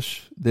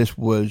reckless. This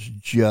was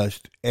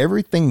just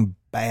everything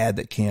bad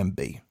that can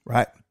be,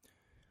 right?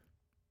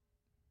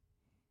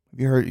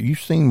 You've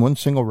seen one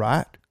single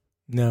riot?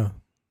 No.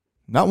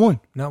 Not one.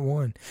 Not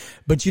one.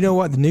 But you know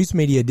what? The news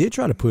media did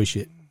try to push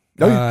it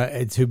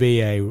to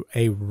be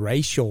a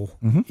racial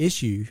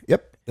issue.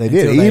 Yep. They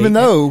did, even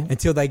though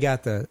until they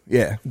got the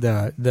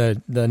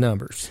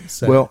numbers.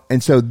 So. Well,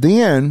 and so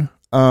then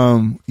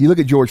you look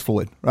at George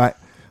Floyd, right?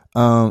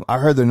 I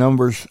heard the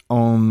numbers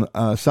on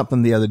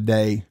something the other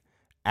day.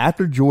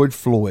 After George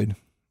Floyd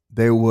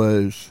there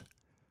was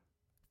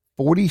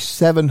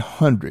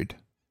 4,700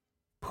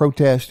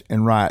 protests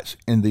and riots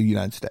in the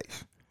United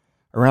States.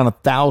 Around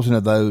 1,000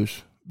 of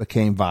those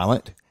became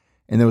violent,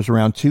 and there was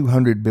around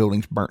 200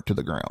 buildings burnt to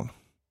the ground.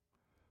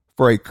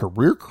 For a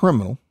career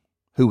criminal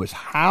who was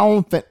high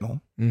on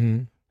fentanyl,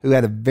 who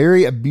had a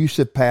very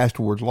abusive past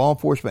towards law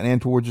enforcement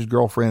and towards his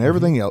girlfriend and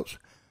everything else.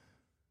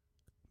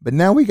 But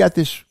now we got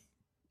this,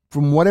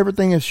 from what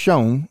everything has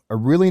shown, a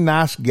really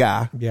nice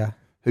guy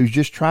who's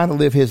just trying to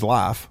live his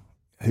life,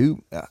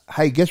 who,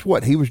 hey, guess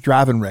what? He was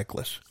driving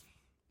reckless.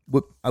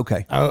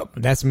 Okay. Oh,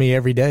 that's me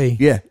every day.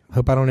 Yeah.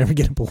 Hope I don't ever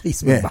get a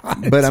policeman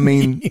behind But I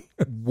mean,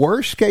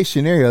 worst case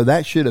scenario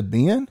that should have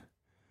been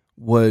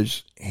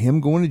was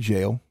him going to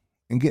jail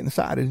and getting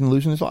cited and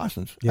losing his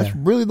license. Yeah. That's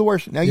really the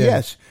worst. Now,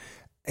 yes,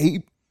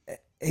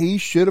 he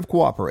should have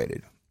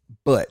cooperated,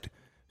 but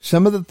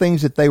some of the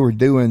things that they were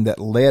doing that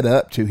led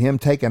up to him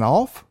taking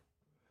off,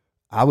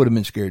 I would have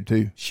been scared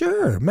too.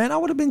 Sure, man, I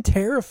would have been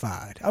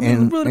terrified. I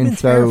mean, would have been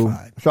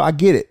terrified. So I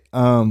get it.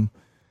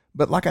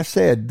 But like I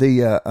said,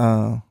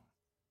 there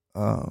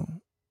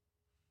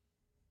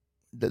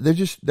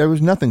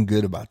was nothing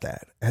good about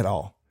that at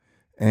all.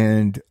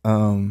 And,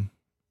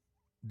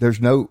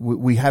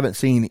 we haven't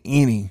seen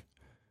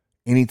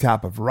any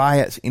type of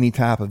riots, any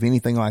type of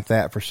anything like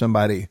that for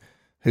somebody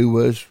who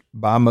was,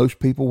 by most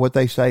people, what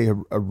they say,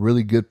 a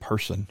really good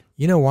person.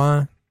 You know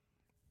why?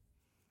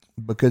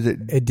 Because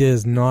it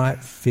does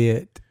not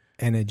fit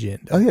an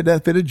agenda. Oh, yeah, it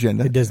doesn't fit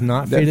agenda. It does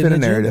not fit a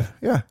narrative.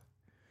 Yeah.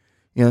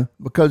 Yeah,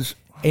 because...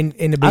 And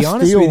to be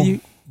honest with you,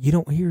 you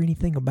don't hear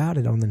anything about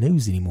it on the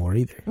news anymore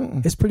either.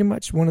 It's pretty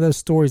much one of those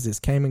stories that's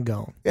came and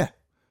gone. Yeah.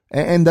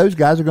 And those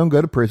guys are going to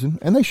go to prison,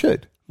 and they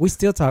should. We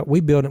still talk.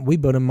 We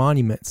building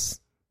monuments.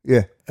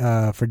 Yeah.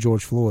 For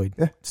George Floyd.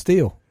 Yeah.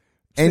 Still.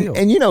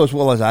 And you know as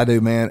well as I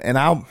do, man. And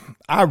I'm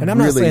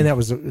not saying that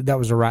was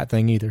the right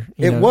thing either.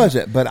 It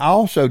wasn't, but I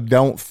also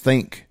don't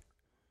think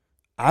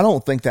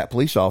that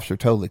police officer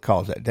totally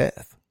caused that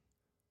death.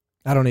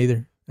 I don't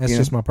either. That's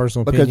just my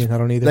personal opinion. I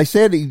don't either. They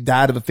said he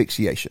died of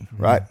asphyxiation,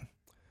 right?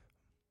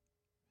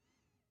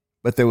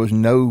 But there was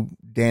no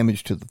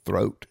damage to the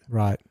throat.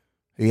 Right.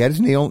 He had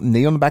his knee on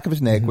the back of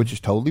his neck, which is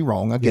totally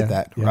wrong. I get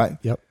that, right?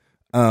 Yep.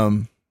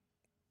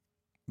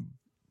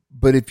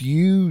 But if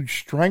you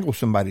strangle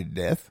somebody to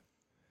death,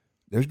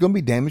 there's going to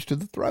be damage to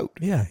the throat.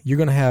 Yeah, you're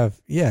going to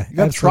have you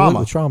got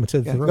trauma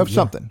to the throat. You have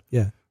something.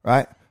 Yeah.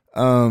 Right.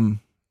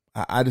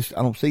 I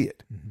don't see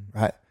it.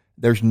 Right.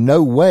 There's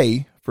no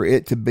way for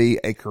it to be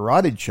a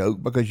carotid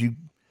choke because you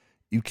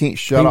can't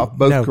shut off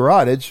both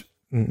carotids.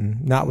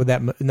 Not with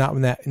that. Not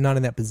in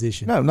that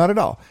position. No, not at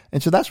all.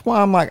 And so that's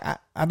why I'm like,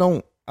 I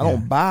don't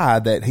buy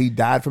that he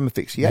died from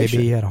asphyxiation.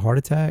 Maybe he had a heart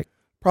attack.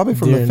 Probably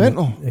from the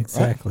fentanyl.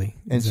 Exactly.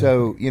 Right? And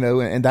so,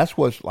 and that's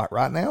what's like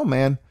right now,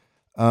 man.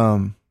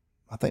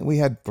 I think we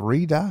had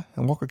 3 die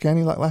in Walker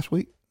County like last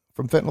week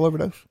from fentanyl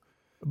overdose.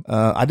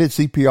 I did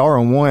CPR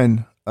on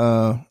one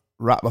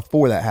right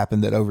before that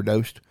happened that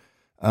overdosed.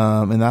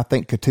 And I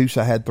think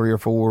Catoosa had 3 or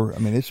 4. I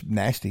mean, it's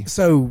nasty.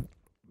 So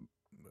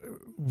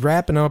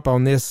wrapping up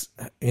on this,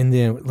 and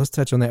then let's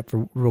touch on that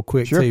for real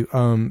quick too.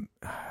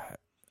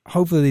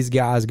 Hopefully these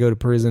guys go to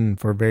prison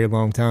for a very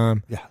long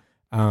time. Yeah.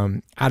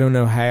 I don't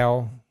know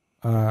how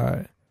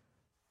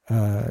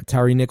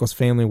Tyree Nichols'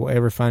 family will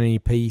ever find any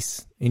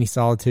peace, any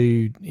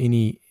solitude,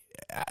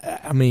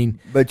 I mean.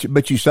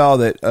 But you saw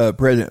that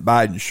President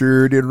Biden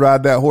sure did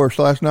ride that horse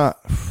last night.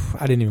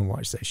 I didn't even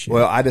watch that shit.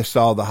 Well, I just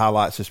saw the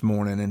highlights this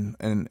morning,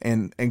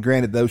 and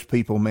granted, those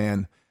people,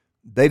 man,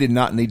 they did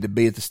not need to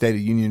be at the State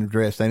of Union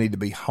address. They need to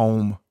be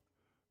home,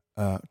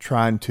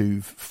 trying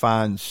to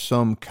find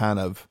some kind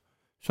of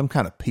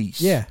peace.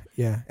 Yeah.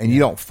 And you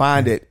don't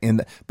find it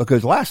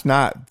because last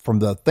night, from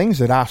the things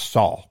that I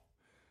saw,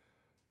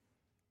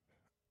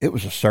 it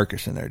was a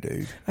circus in there,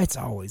 dude. It's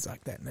always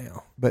like that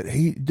now. But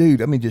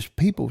just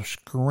people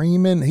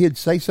screaming. He'd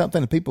say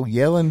something and people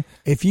yelling.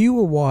 If you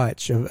will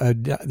watch,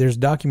 there's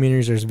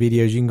documentaries, there's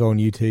videos. You can go on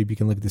YouTube. You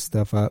can look this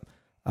stuff up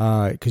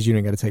because you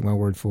don't got to take my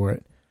word for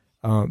it.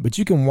 But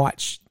you can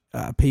watch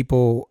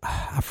people.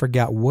 I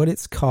forgot what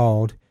it's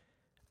called.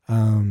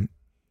 It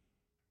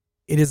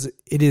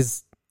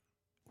is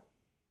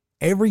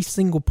every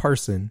single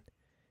person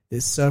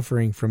that's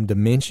suffering from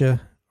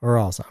dementia or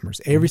Alzheimer's.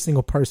 Every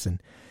single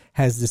person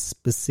has this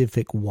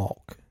specific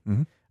walk.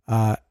 Mm-hmm.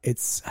 I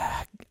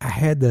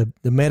had the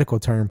medical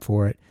term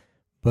for it,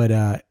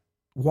 but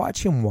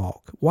watch him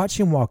walk. Watch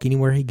him walk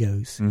anywhere he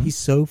goes. Mm-hmm. He's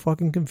so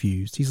fucking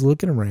confused. He's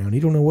looking around. He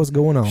don't know what's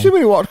going on. See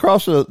when he walked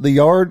across the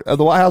yard of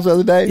the White House the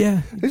other day?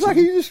 Yeah. He's like,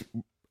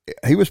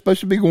 he was supposed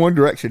to be going one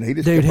direction. He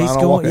just kept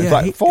on walking. It's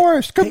like,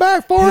 Forrest, come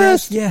back,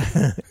 Forrest.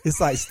 Yeah. It's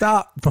like,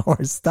 stop,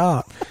 Forrest,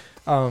 stop.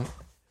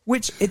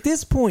 Which at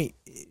this point,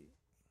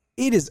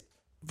 it is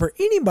for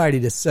anybody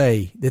to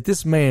say that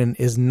this man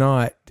is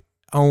not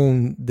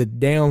on the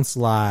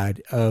downslide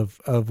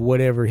of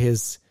whatever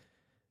his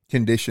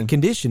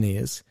condition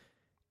is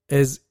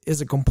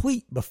a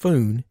complete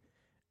buffoon.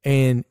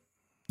 And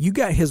you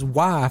got his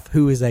wife,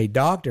 who is a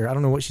doctor. I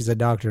don't know what she's a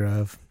doctor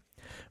of,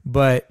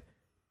 but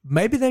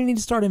maybe they need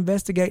to start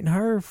investigating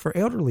her for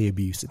elderly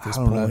abuse at this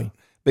point. Know.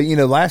 But,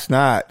 last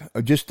night,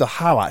 just the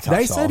highlights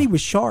They said he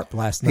was sharp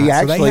last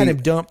night. So they had him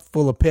dumped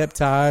full of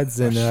peptides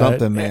and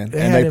something, man.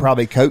 And they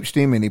probably coached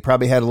him, and he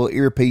probably had a little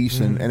earpiece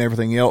and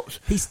everything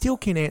else. He still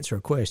can't answer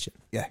a question.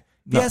 Yeah.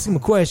 If you ask him a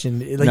question,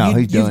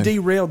 you've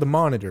derailed the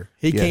monitor.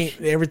 He can't,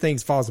 everything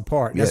falls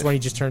apart. That's why he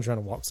just turns around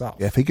and walks off.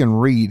 Yeah, if he can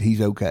read, he's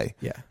okay.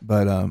 Yeah.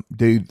 But,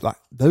 dude, like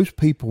those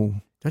people.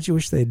 Don't you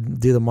wish they'd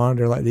do the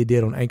monitor like they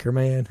did on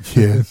Anchorman?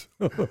 Yes.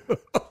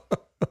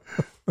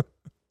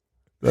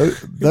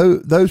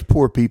 Those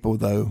poor people,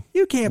 though.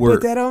 You can't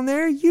put that on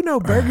there.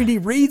 Burgundy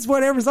reads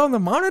whatever's on the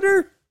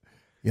monitor.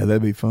 Yeah,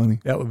 that'd be funny.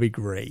 That would be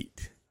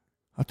great.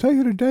 I'll tell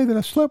you today that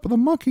I slept with a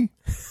monkey.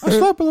 I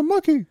slept with a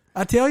monkey.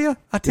 I tell you.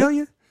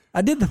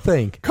 I did the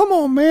thing. Come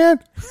on, man.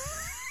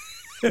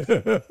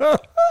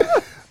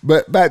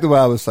 But back to what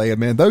I was saying,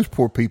 man, those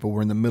poor people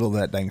were in the middle of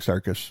that dang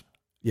circus.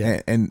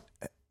 Yeah. And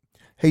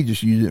he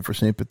just used it for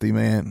sympathy,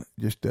 man,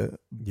 just to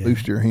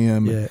booster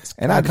him. Yeah,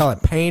 and I call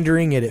it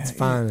pandering at its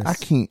finest. I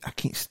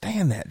can't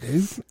stand that,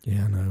 dude.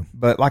 Yeah, I know.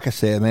 But like I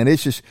said, man,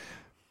 it's just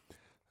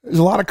there's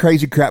a lot of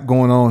crazy crap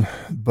going on.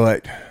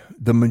 But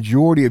the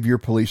majority of your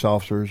police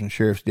officers and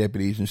sheriff's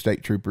deputies and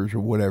state troopers or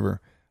whatever,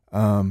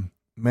 man,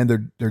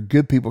 they're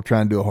good people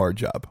trying to do a hard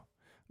job.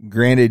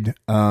 Granted,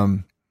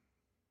 they're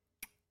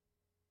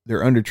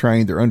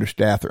undertrained, they're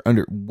understaffed,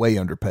 they're way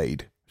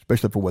underpaid.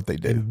 Especially for what they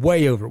do. And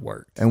way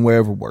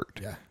overworked.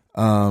 Yeah.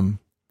 And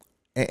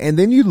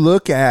then you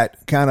look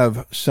at kind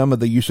of some of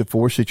the use of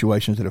force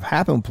situations that have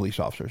happened with police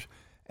officers.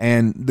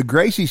 And the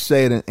Gracies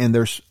said, and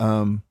there's,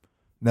 no,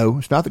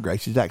 it's not the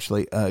Gracies,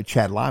 actually,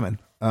 Chad Lyman.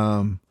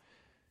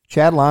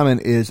 Chad Lyman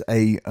is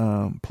a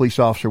police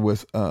officer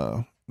with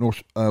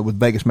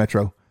Vegas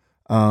Metro.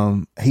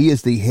 He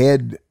is the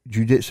head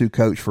jiu-jitsu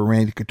coach for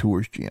Randy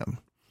Couture's gym.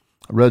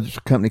 I run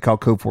a company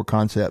called Code 4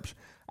 Concepts.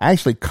 I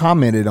actually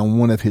commented on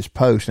one of his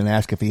posts and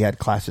asked if he had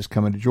classes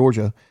coming to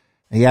Georgia.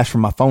 He asked for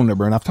my phone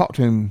number, and I've talked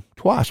to him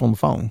twice on the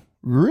phone.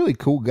 Really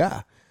cool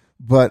guy.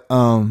 But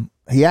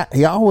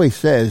he always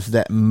says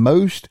that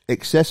most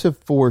excessive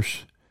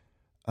force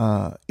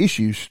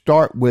issues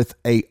start with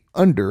a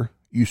under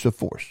use of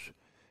force.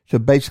 So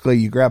basically,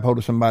 you grab hold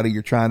of somebody,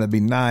 you're trying to be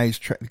nice,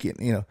 try to get,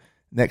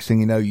 next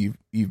thing you know,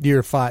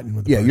 you're fighting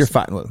with them. You're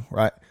fighting with them,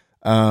 right?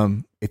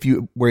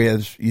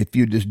 Whereas if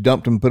you just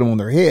dumped them and put them on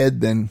their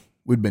head, then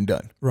we'd been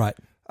done. Right.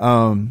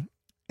 And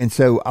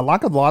so I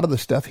like a lot of the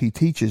stuff he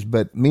teaches,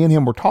 but me and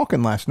him were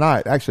talking last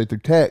night, actually through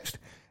text.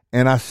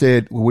 And I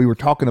said, we were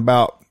talking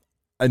about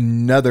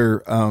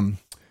another,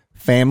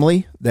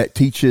 family that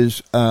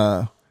teaches,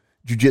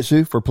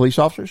 jiu-jitsu for police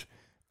officers.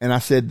 And I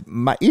said,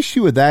 my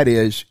issue with that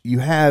is you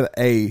have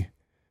a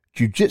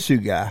jiu-jitsu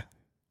guy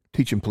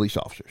teaching police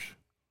officers,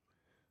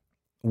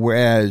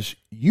 whereas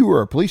you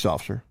are a police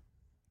officer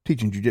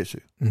teaching jiu-jitsu.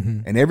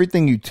 Mm-hmm. And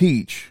everything you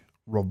teach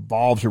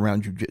revolves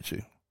around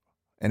jiu-jitsu,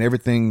 and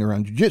everything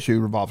around jiu-jitsu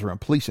revolves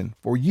around policing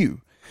for you.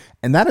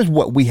 And that is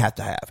what we have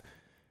to have.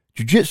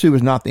 Jiu-jitsu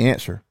is not the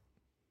answer.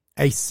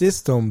 A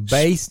system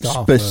based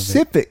off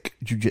specific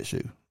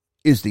jiu-jitsu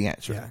is the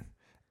answer. Yeah.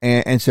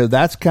 And so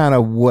that's kind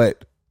of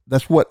what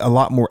a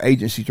lot more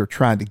agencies are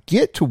trying to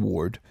get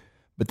toward,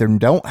 but they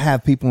don't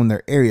have people in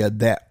their area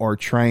that are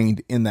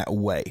trained in that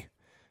way.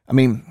 I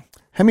mean,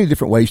 how many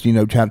different ways do you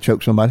know how to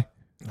choke somebody?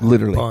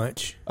 Literally.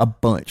 A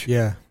bunch.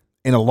 Yeah.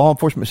 In a law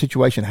enforcement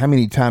situation, how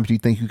many times do you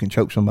think you can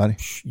choke somebody?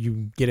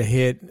 You get a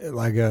hit,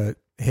 like a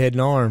head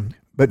and arm.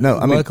 But no,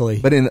 luckily.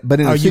 but in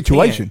a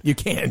situation. You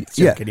can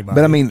choke anybody.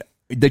 But I mean,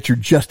 that you're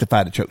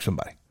justified to choke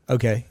somebody.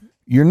 Okay.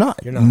 You're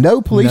not.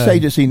 No police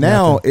agency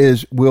now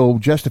will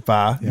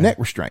justify neck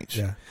restraints.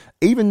 Yeah.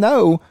 Even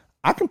though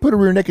I can put a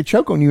rear naked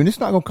choke on you and it's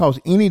not going to cause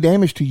any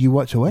damage to you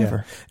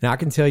whatsoever. Yeah. Now I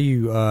can tell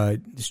you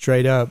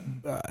straight up,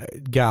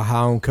 guy high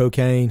on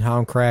cocaine, high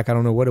on crack, I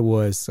don't know what it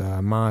was.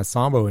 My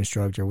Sambo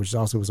instructor, which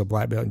also was a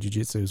black belt in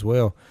jiu-jitsu as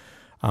well.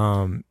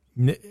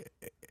 The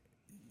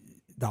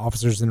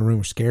officers in the room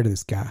were scared of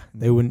this guy.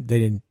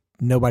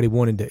 Nobody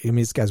wanted to,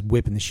 this guy's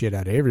whipping the shit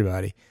out of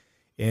everybody.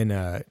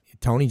 And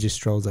Tony just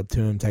strolls up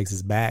to him, takes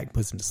his bag,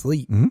 puts him to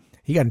sleep. Mm-hmm.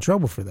 He got in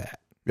trouble for that.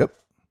 Yep.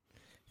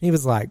 He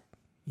was like,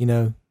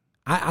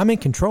 I'm in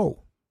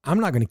control. I'm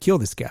not going to kill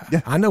this guy.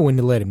 Yeah. I know when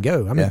to let him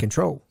go. I'm in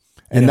control.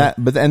 And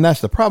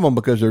that's the problem,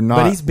 because they're not.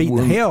 But he's beating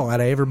the hell out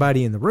of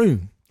everybody in the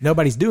room.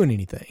 Nobody's doing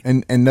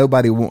anything. And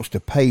nobody wants to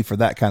pay for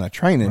that kind of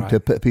training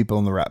to put people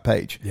on the right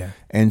page. Yeah.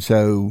 And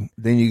so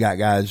then you got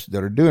guys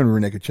that are doing rear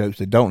naked chokes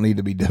that don't need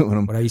to be doing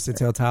them. What I used to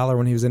tell Tyler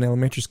when he was in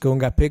elementary school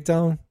and got picked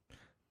on,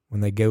 when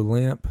they go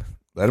limp,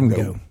 let them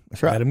go.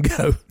 That's right. Let them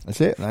go.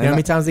 That's it. You know how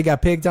many times he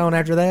got picked on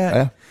after that?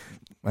 Yeah.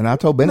 And I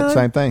told Bennett the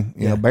same thing.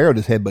 Barrow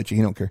just headbutt you.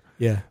 He don't care.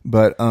 Yeah.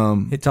 But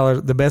he told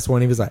her the best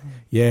one. He was like,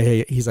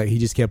 he's like, he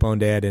just kept on,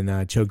 Dad, and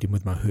I choked him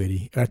with my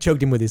hoodie. I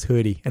choked him with his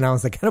hoodie. And I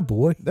was like, "Oh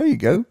boy." There you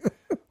go.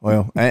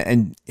 Well,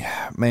 and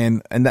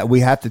man, and that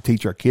we have to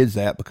teach our kids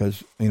that,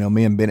 because,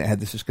 me and Bennett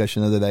had this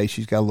discussion the other day.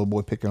 She's got a little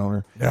boy picking on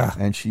her. Yeah.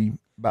 And she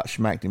about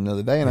smacked him the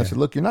other day. And I said,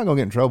 "Look, you're not going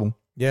to get in trouble."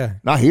 Yeah.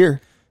 Not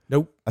here.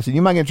 Nope. I said,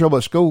 "You might get in trouble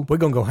at school." We're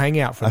going to go hang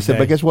out for I said,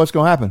 "But guess what's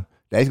going to happen?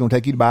 Daddy's going to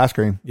take you to buy ice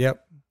cream.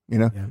 Yep. You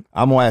know,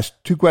 I'm going to ask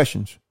 2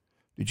 questions.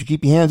 Did you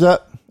keep your hands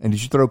up and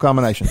did you throw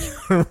combinations?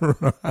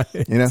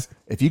 Right. You know,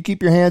 if you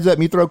keep your hands up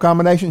and you throw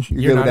combinations,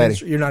 you're good with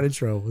Daddy. You're not in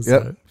trouble.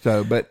 Yep.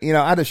 So, but you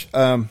know, I just,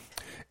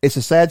 it's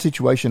a sad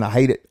situation. I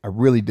hate it. I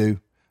really do.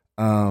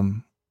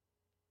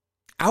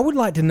 I would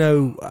like to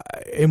know,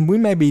 and we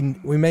may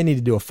need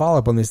to do a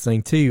follow-up on this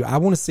thing too. I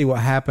want to see what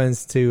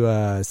happens to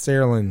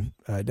Saralyn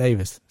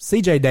Davis,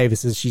 CJ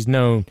Davis, as she's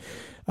known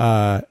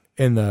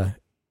in the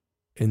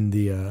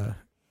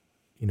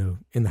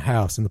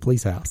house, in the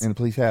police house. In the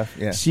police house,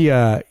 yeah. She,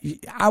 I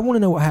want to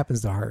know what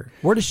happens to her.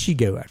 Where does she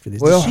go after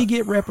this? Does she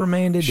get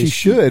reprimanded? She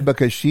should,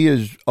 because she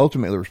is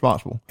ultimately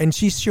responsible, and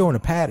she's showing a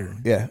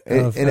pattern. Yeah,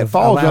 it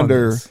falls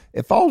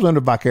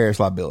under vicarious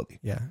liability.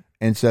 Yeah.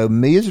 And so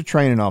me as a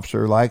training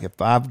officer, like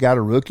if I've got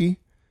a rookie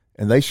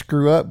and they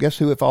screw up, guess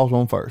who it falls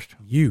on first?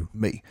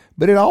 Me.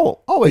 But it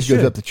always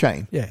goes up the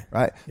chain. Yeah.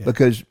 Right? Yeah.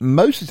 Because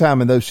most of the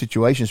time in those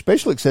situations,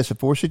 especially excessive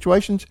force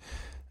situations,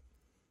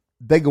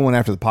 they going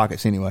after the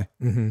pockets anyway.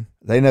 Mm-hmm.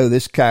 They know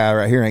this guy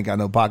right here ain't got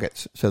no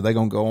pockets. So they're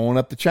going to go on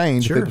up the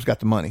chain. Sure. The people's got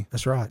the money.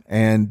 That's right.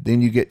 And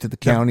then you get to the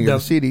county or the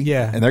city,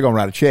 and they're going to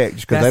write a check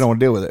just because they don't want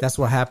to deal with it. That's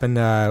what happened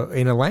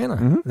in Atlanta.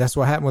 Mm-hmm. That's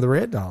what happened with the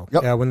Red Dog.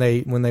 Yep. When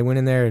they went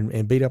in there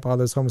and beat up all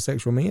those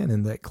homosexual men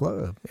in that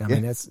club. I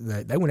mean,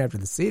 they went after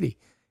the city.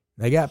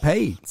 They got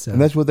paid. So. And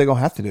that's what they're going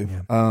to have to do.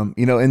 Yeah.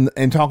 You know,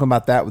 and talking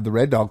about that with the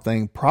Red Dog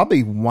thing,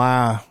 probably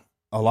why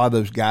a lot of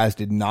those guys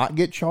did not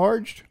get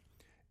charged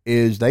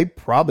is they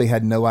probably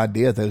had no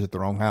idea they was at the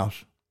wrong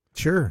house.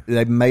 Sure.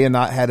 They may have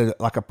not had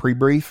a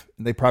pre-brief.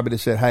 They probably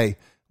just said, hey,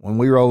 when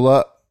we roll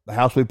up, the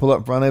house we pull up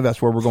in front of,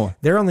 that's where we're going.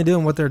 They're only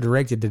doing what they're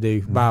directed to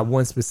do by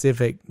one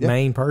specific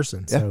main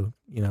person. So,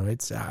 you know,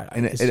 it's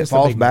it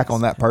falls back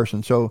on that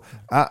person. So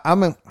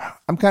I'm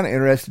kind of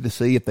interested to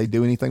see if they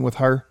do anything with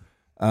her.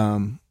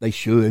 They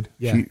should.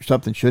 Yeah.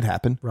 Something should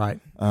happen. Right.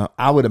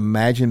 I would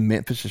imagine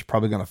Memphis is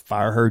probably going to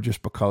fire her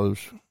just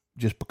because.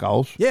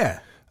 Yeah.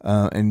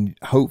 And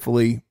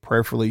hopefully,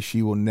 prayerfully,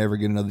 she will never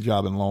get another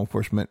job in law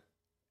enforcement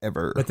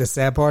ever. But the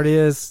sad part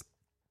is,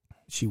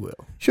 she will.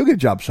 She'll get a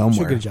job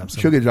somewhere.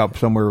 She'll get a job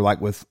somewhere like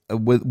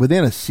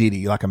within a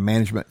city, like a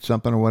management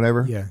something or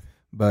whatever. Yeah.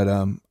 But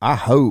I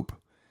hope,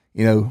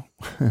 you know,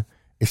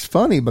 it's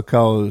funny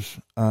because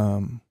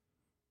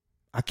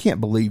I can't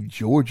believe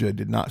Georgia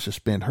did not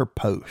suspend her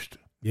post.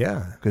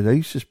 Yeah. Because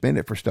they suspend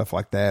it for stuff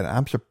like that.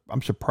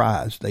 I'm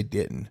surprised they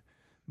didn't.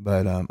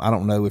 But I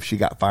don't know if she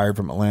got fired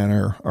from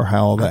Atlanta or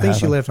how all that happened. I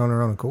think she left on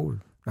her own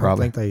accord. I don't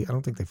think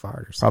they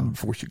fired her. Probably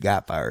before she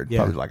got fired. Yeah.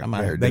 Probably like, I'm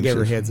out here. They gave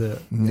her heads up.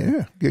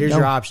 Yeah. Here's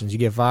your options. You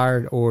get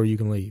fired or you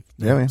can leave.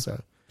 Yeah, man. So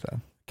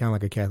kind of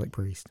like a Catholic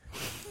priest.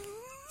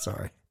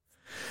 Sorry.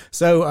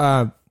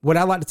 So what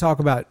I'd like to talk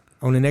about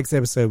on the next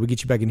episode, we'll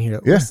get you back in here.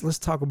 Let's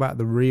talk about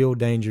the real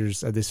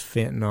dangers of this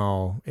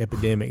fentanyl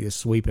epidemic that's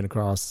sweeping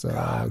across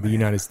the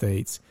United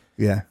States.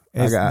 Yeah.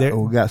 We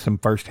got some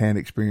firsthand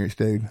experience,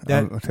 dude.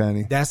 I'm telling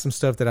you. That's some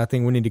stuff that I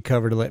think we need to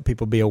cover to let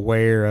people be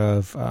aware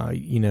of.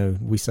 You know,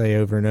 we say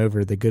over and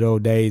over the good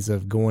old days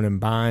of going and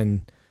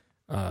buying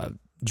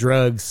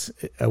drugs,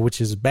 which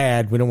is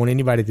bad. We don't want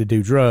anybody to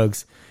do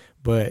drugs,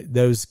 but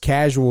those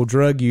casual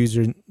drug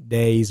user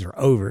days are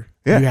over.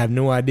 Yeah. You have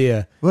no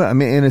idea. Well, I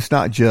mean, and it's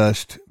not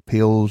just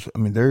pills. I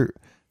mean, they're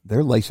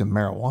lacing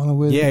marijuana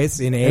with it. Yeah, it's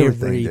in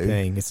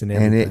everything. It's in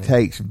everything. And it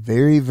takes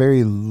very,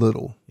 very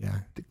little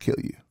to kill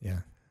you. Yeah.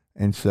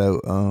 And so,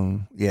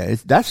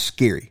 that's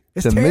scary.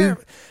 It's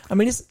terrible. I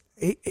mean,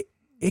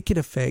 it could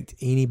affect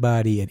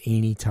anybody at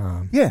any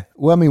time. Yeah.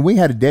 Well, I mean, we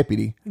had a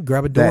deputy.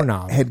 Grab a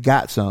doorknob. That had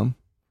got some,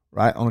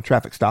 right, on a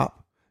traffic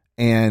stop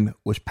and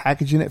was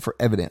packaging it for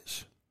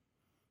evidence.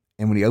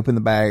 And when he opened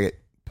the bag, it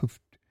poofed,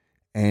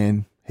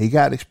 and he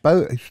got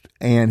exposed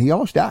and he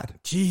almost died.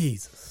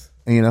 Jesus.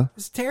 You know?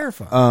 It's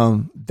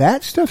terrifying.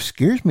 That stuff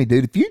scares me,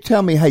 dude. If you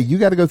tell me, hey, you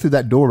got to go through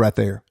that door right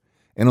there,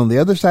 and on the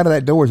other side of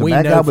that door is a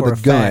bad guy with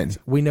a gun.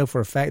 We know for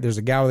a fact there's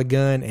a guy with a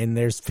gun and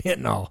there's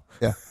fentanyl.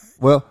 Yeah.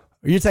 Well,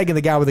 you're taking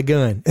the guy with a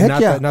gun, and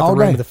not the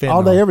room with the fentanyl.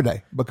 All day, every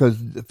day, because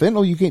the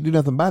fentanyl, you can't do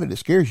nothing about it. It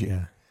scares you.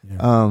 Yeah.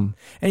 And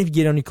if you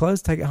get on your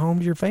clothes, take it home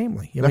to your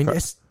family. I mean,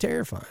 it's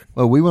terrifying.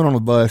 Well, we went on a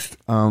bus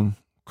a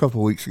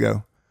couple of weeks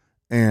ago,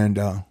 and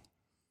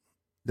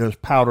there was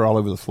powder all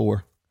over the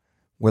floor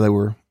where they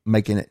were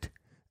making it,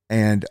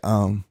 and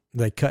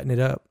they cutting it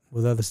up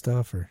with other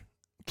stuff or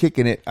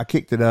kicking it. I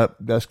kicked it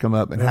up, dust come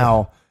up, and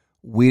how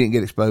we didn't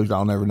get exposed,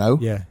 I'll never know.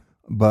 Yeah.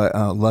 But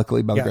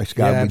luckily, by the grace of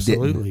God, we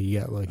absolutely. didn't. You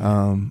got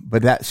lucky.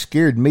 But that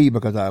scared me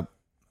because I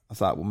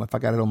thought, well, if I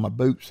got it on my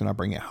boots and I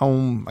bring it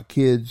home, my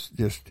kids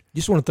you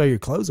just want to throw your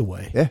clothes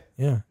away. Yeah.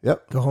 Yeah.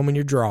 Yep. Go home in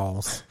your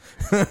drawers.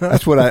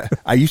 That's what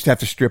I used to have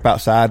to strip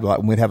outside, like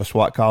when we'd have a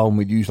SWAT call and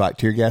we'd use like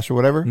tear gas or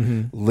whatever.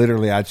 Mm-hmm.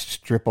 Literally, I'd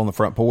strip on the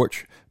front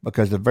porch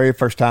because the very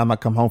first time I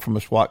come home from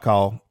a SWAT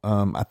call,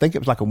 I think it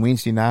was like a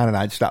Wednesday night, and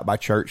I'd stop by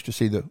church to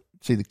see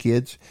the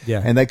kids.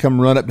 Yeah. And they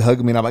come run up to hug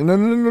me, and I'm like,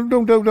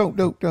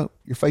 no, don't.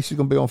 Your face is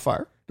going to be on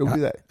fire. Don't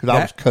do that because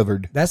I was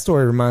covered. That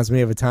story reminds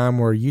me of a time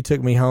where you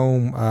took me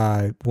home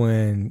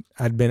when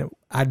I'd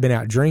been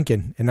out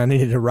drinking and I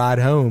needed a ride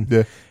home.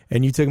 Yeah.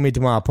 And you took me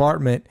to my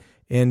apartment.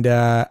 And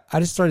I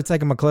just started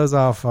taking my clothes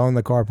off on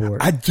the carport.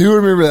 I do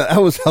remember that.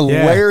 That was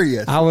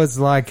hilarious. Yeah. I was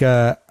like,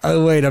 oh,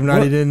 wait, I'm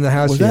not even in the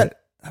house yet.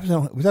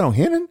 Was that on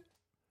Hennon?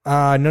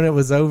 No, it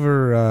was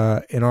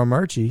over in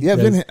Armurchie. Yeah,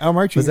 it was in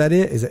Armurchie. Was that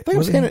it? Is it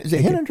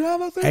Hennon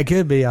Drive out there? It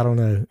could be. I don't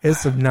know.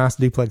 It's some nice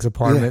duplex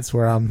apartments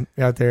where I'm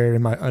out there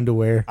in my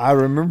underwear. I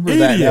remember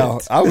that now.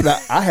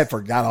 I had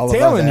forgot all about that.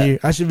 Telling you,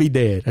 I should be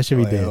dead. I should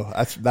be dead.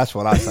 That's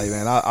what I say,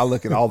 man. I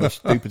look at all the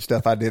stupid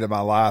stuff I did in my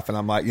life, and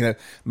I'm like,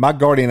 my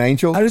guardian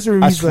angel, I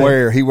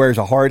swear, he wears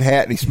a hard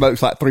hat and he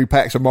smokes like 3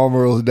 packs of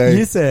Marlboros a day.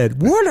 You said,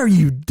 what are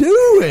you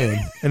doing?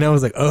 And I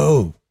was like,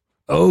 oh,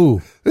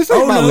 this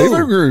ain't my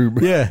living room.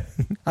 Yeah.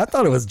 I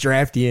thought it was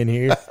drafty in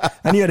here.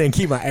 I knew I didn't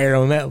keep my air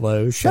on that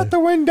low. Shut the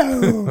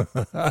window.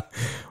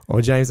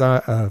 Well, James, I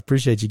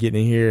appreciate you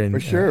getting in here and for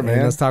sure, man.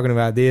 And us talking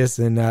about this,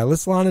 and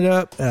let's line it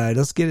up.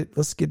 Let's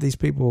get these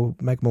people,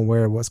 make them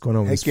aware of what's going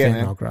on with this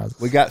fentanyl crisis.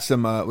 We got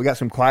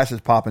some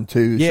classes popping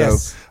too.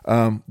 Yes.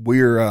 So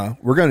we're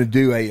going to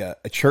do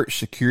a church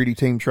security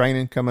team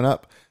training coming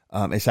up.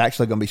 It's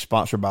actually going to be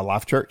sponsored by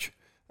Life Church.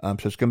 So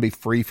it's going to be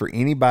free for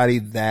anybody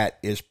that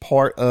is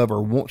part of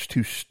or wants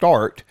to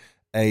start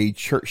a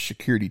church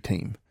security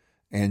team.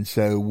 And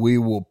so we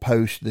will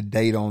post the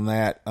date on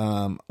that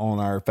on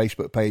our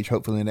Facebook page,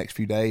 hopefully in the next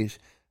few days.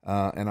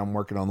 And I'm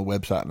working on the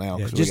website now.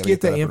 Yeah, just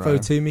get the info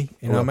to me,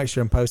 and I'll make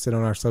sure and post it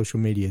on our social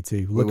media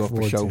too. Look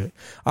forward to it.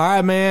 All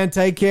right, man.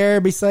 Take care.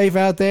 Be safe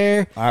out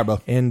there. All right, bro.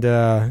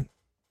 And,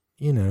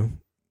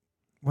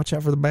 watch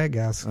out for the bad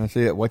guys. That's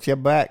it. Watch your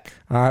back.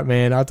 All right,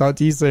 man. I'll talk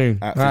to you soon.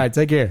 All right,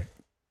 take care.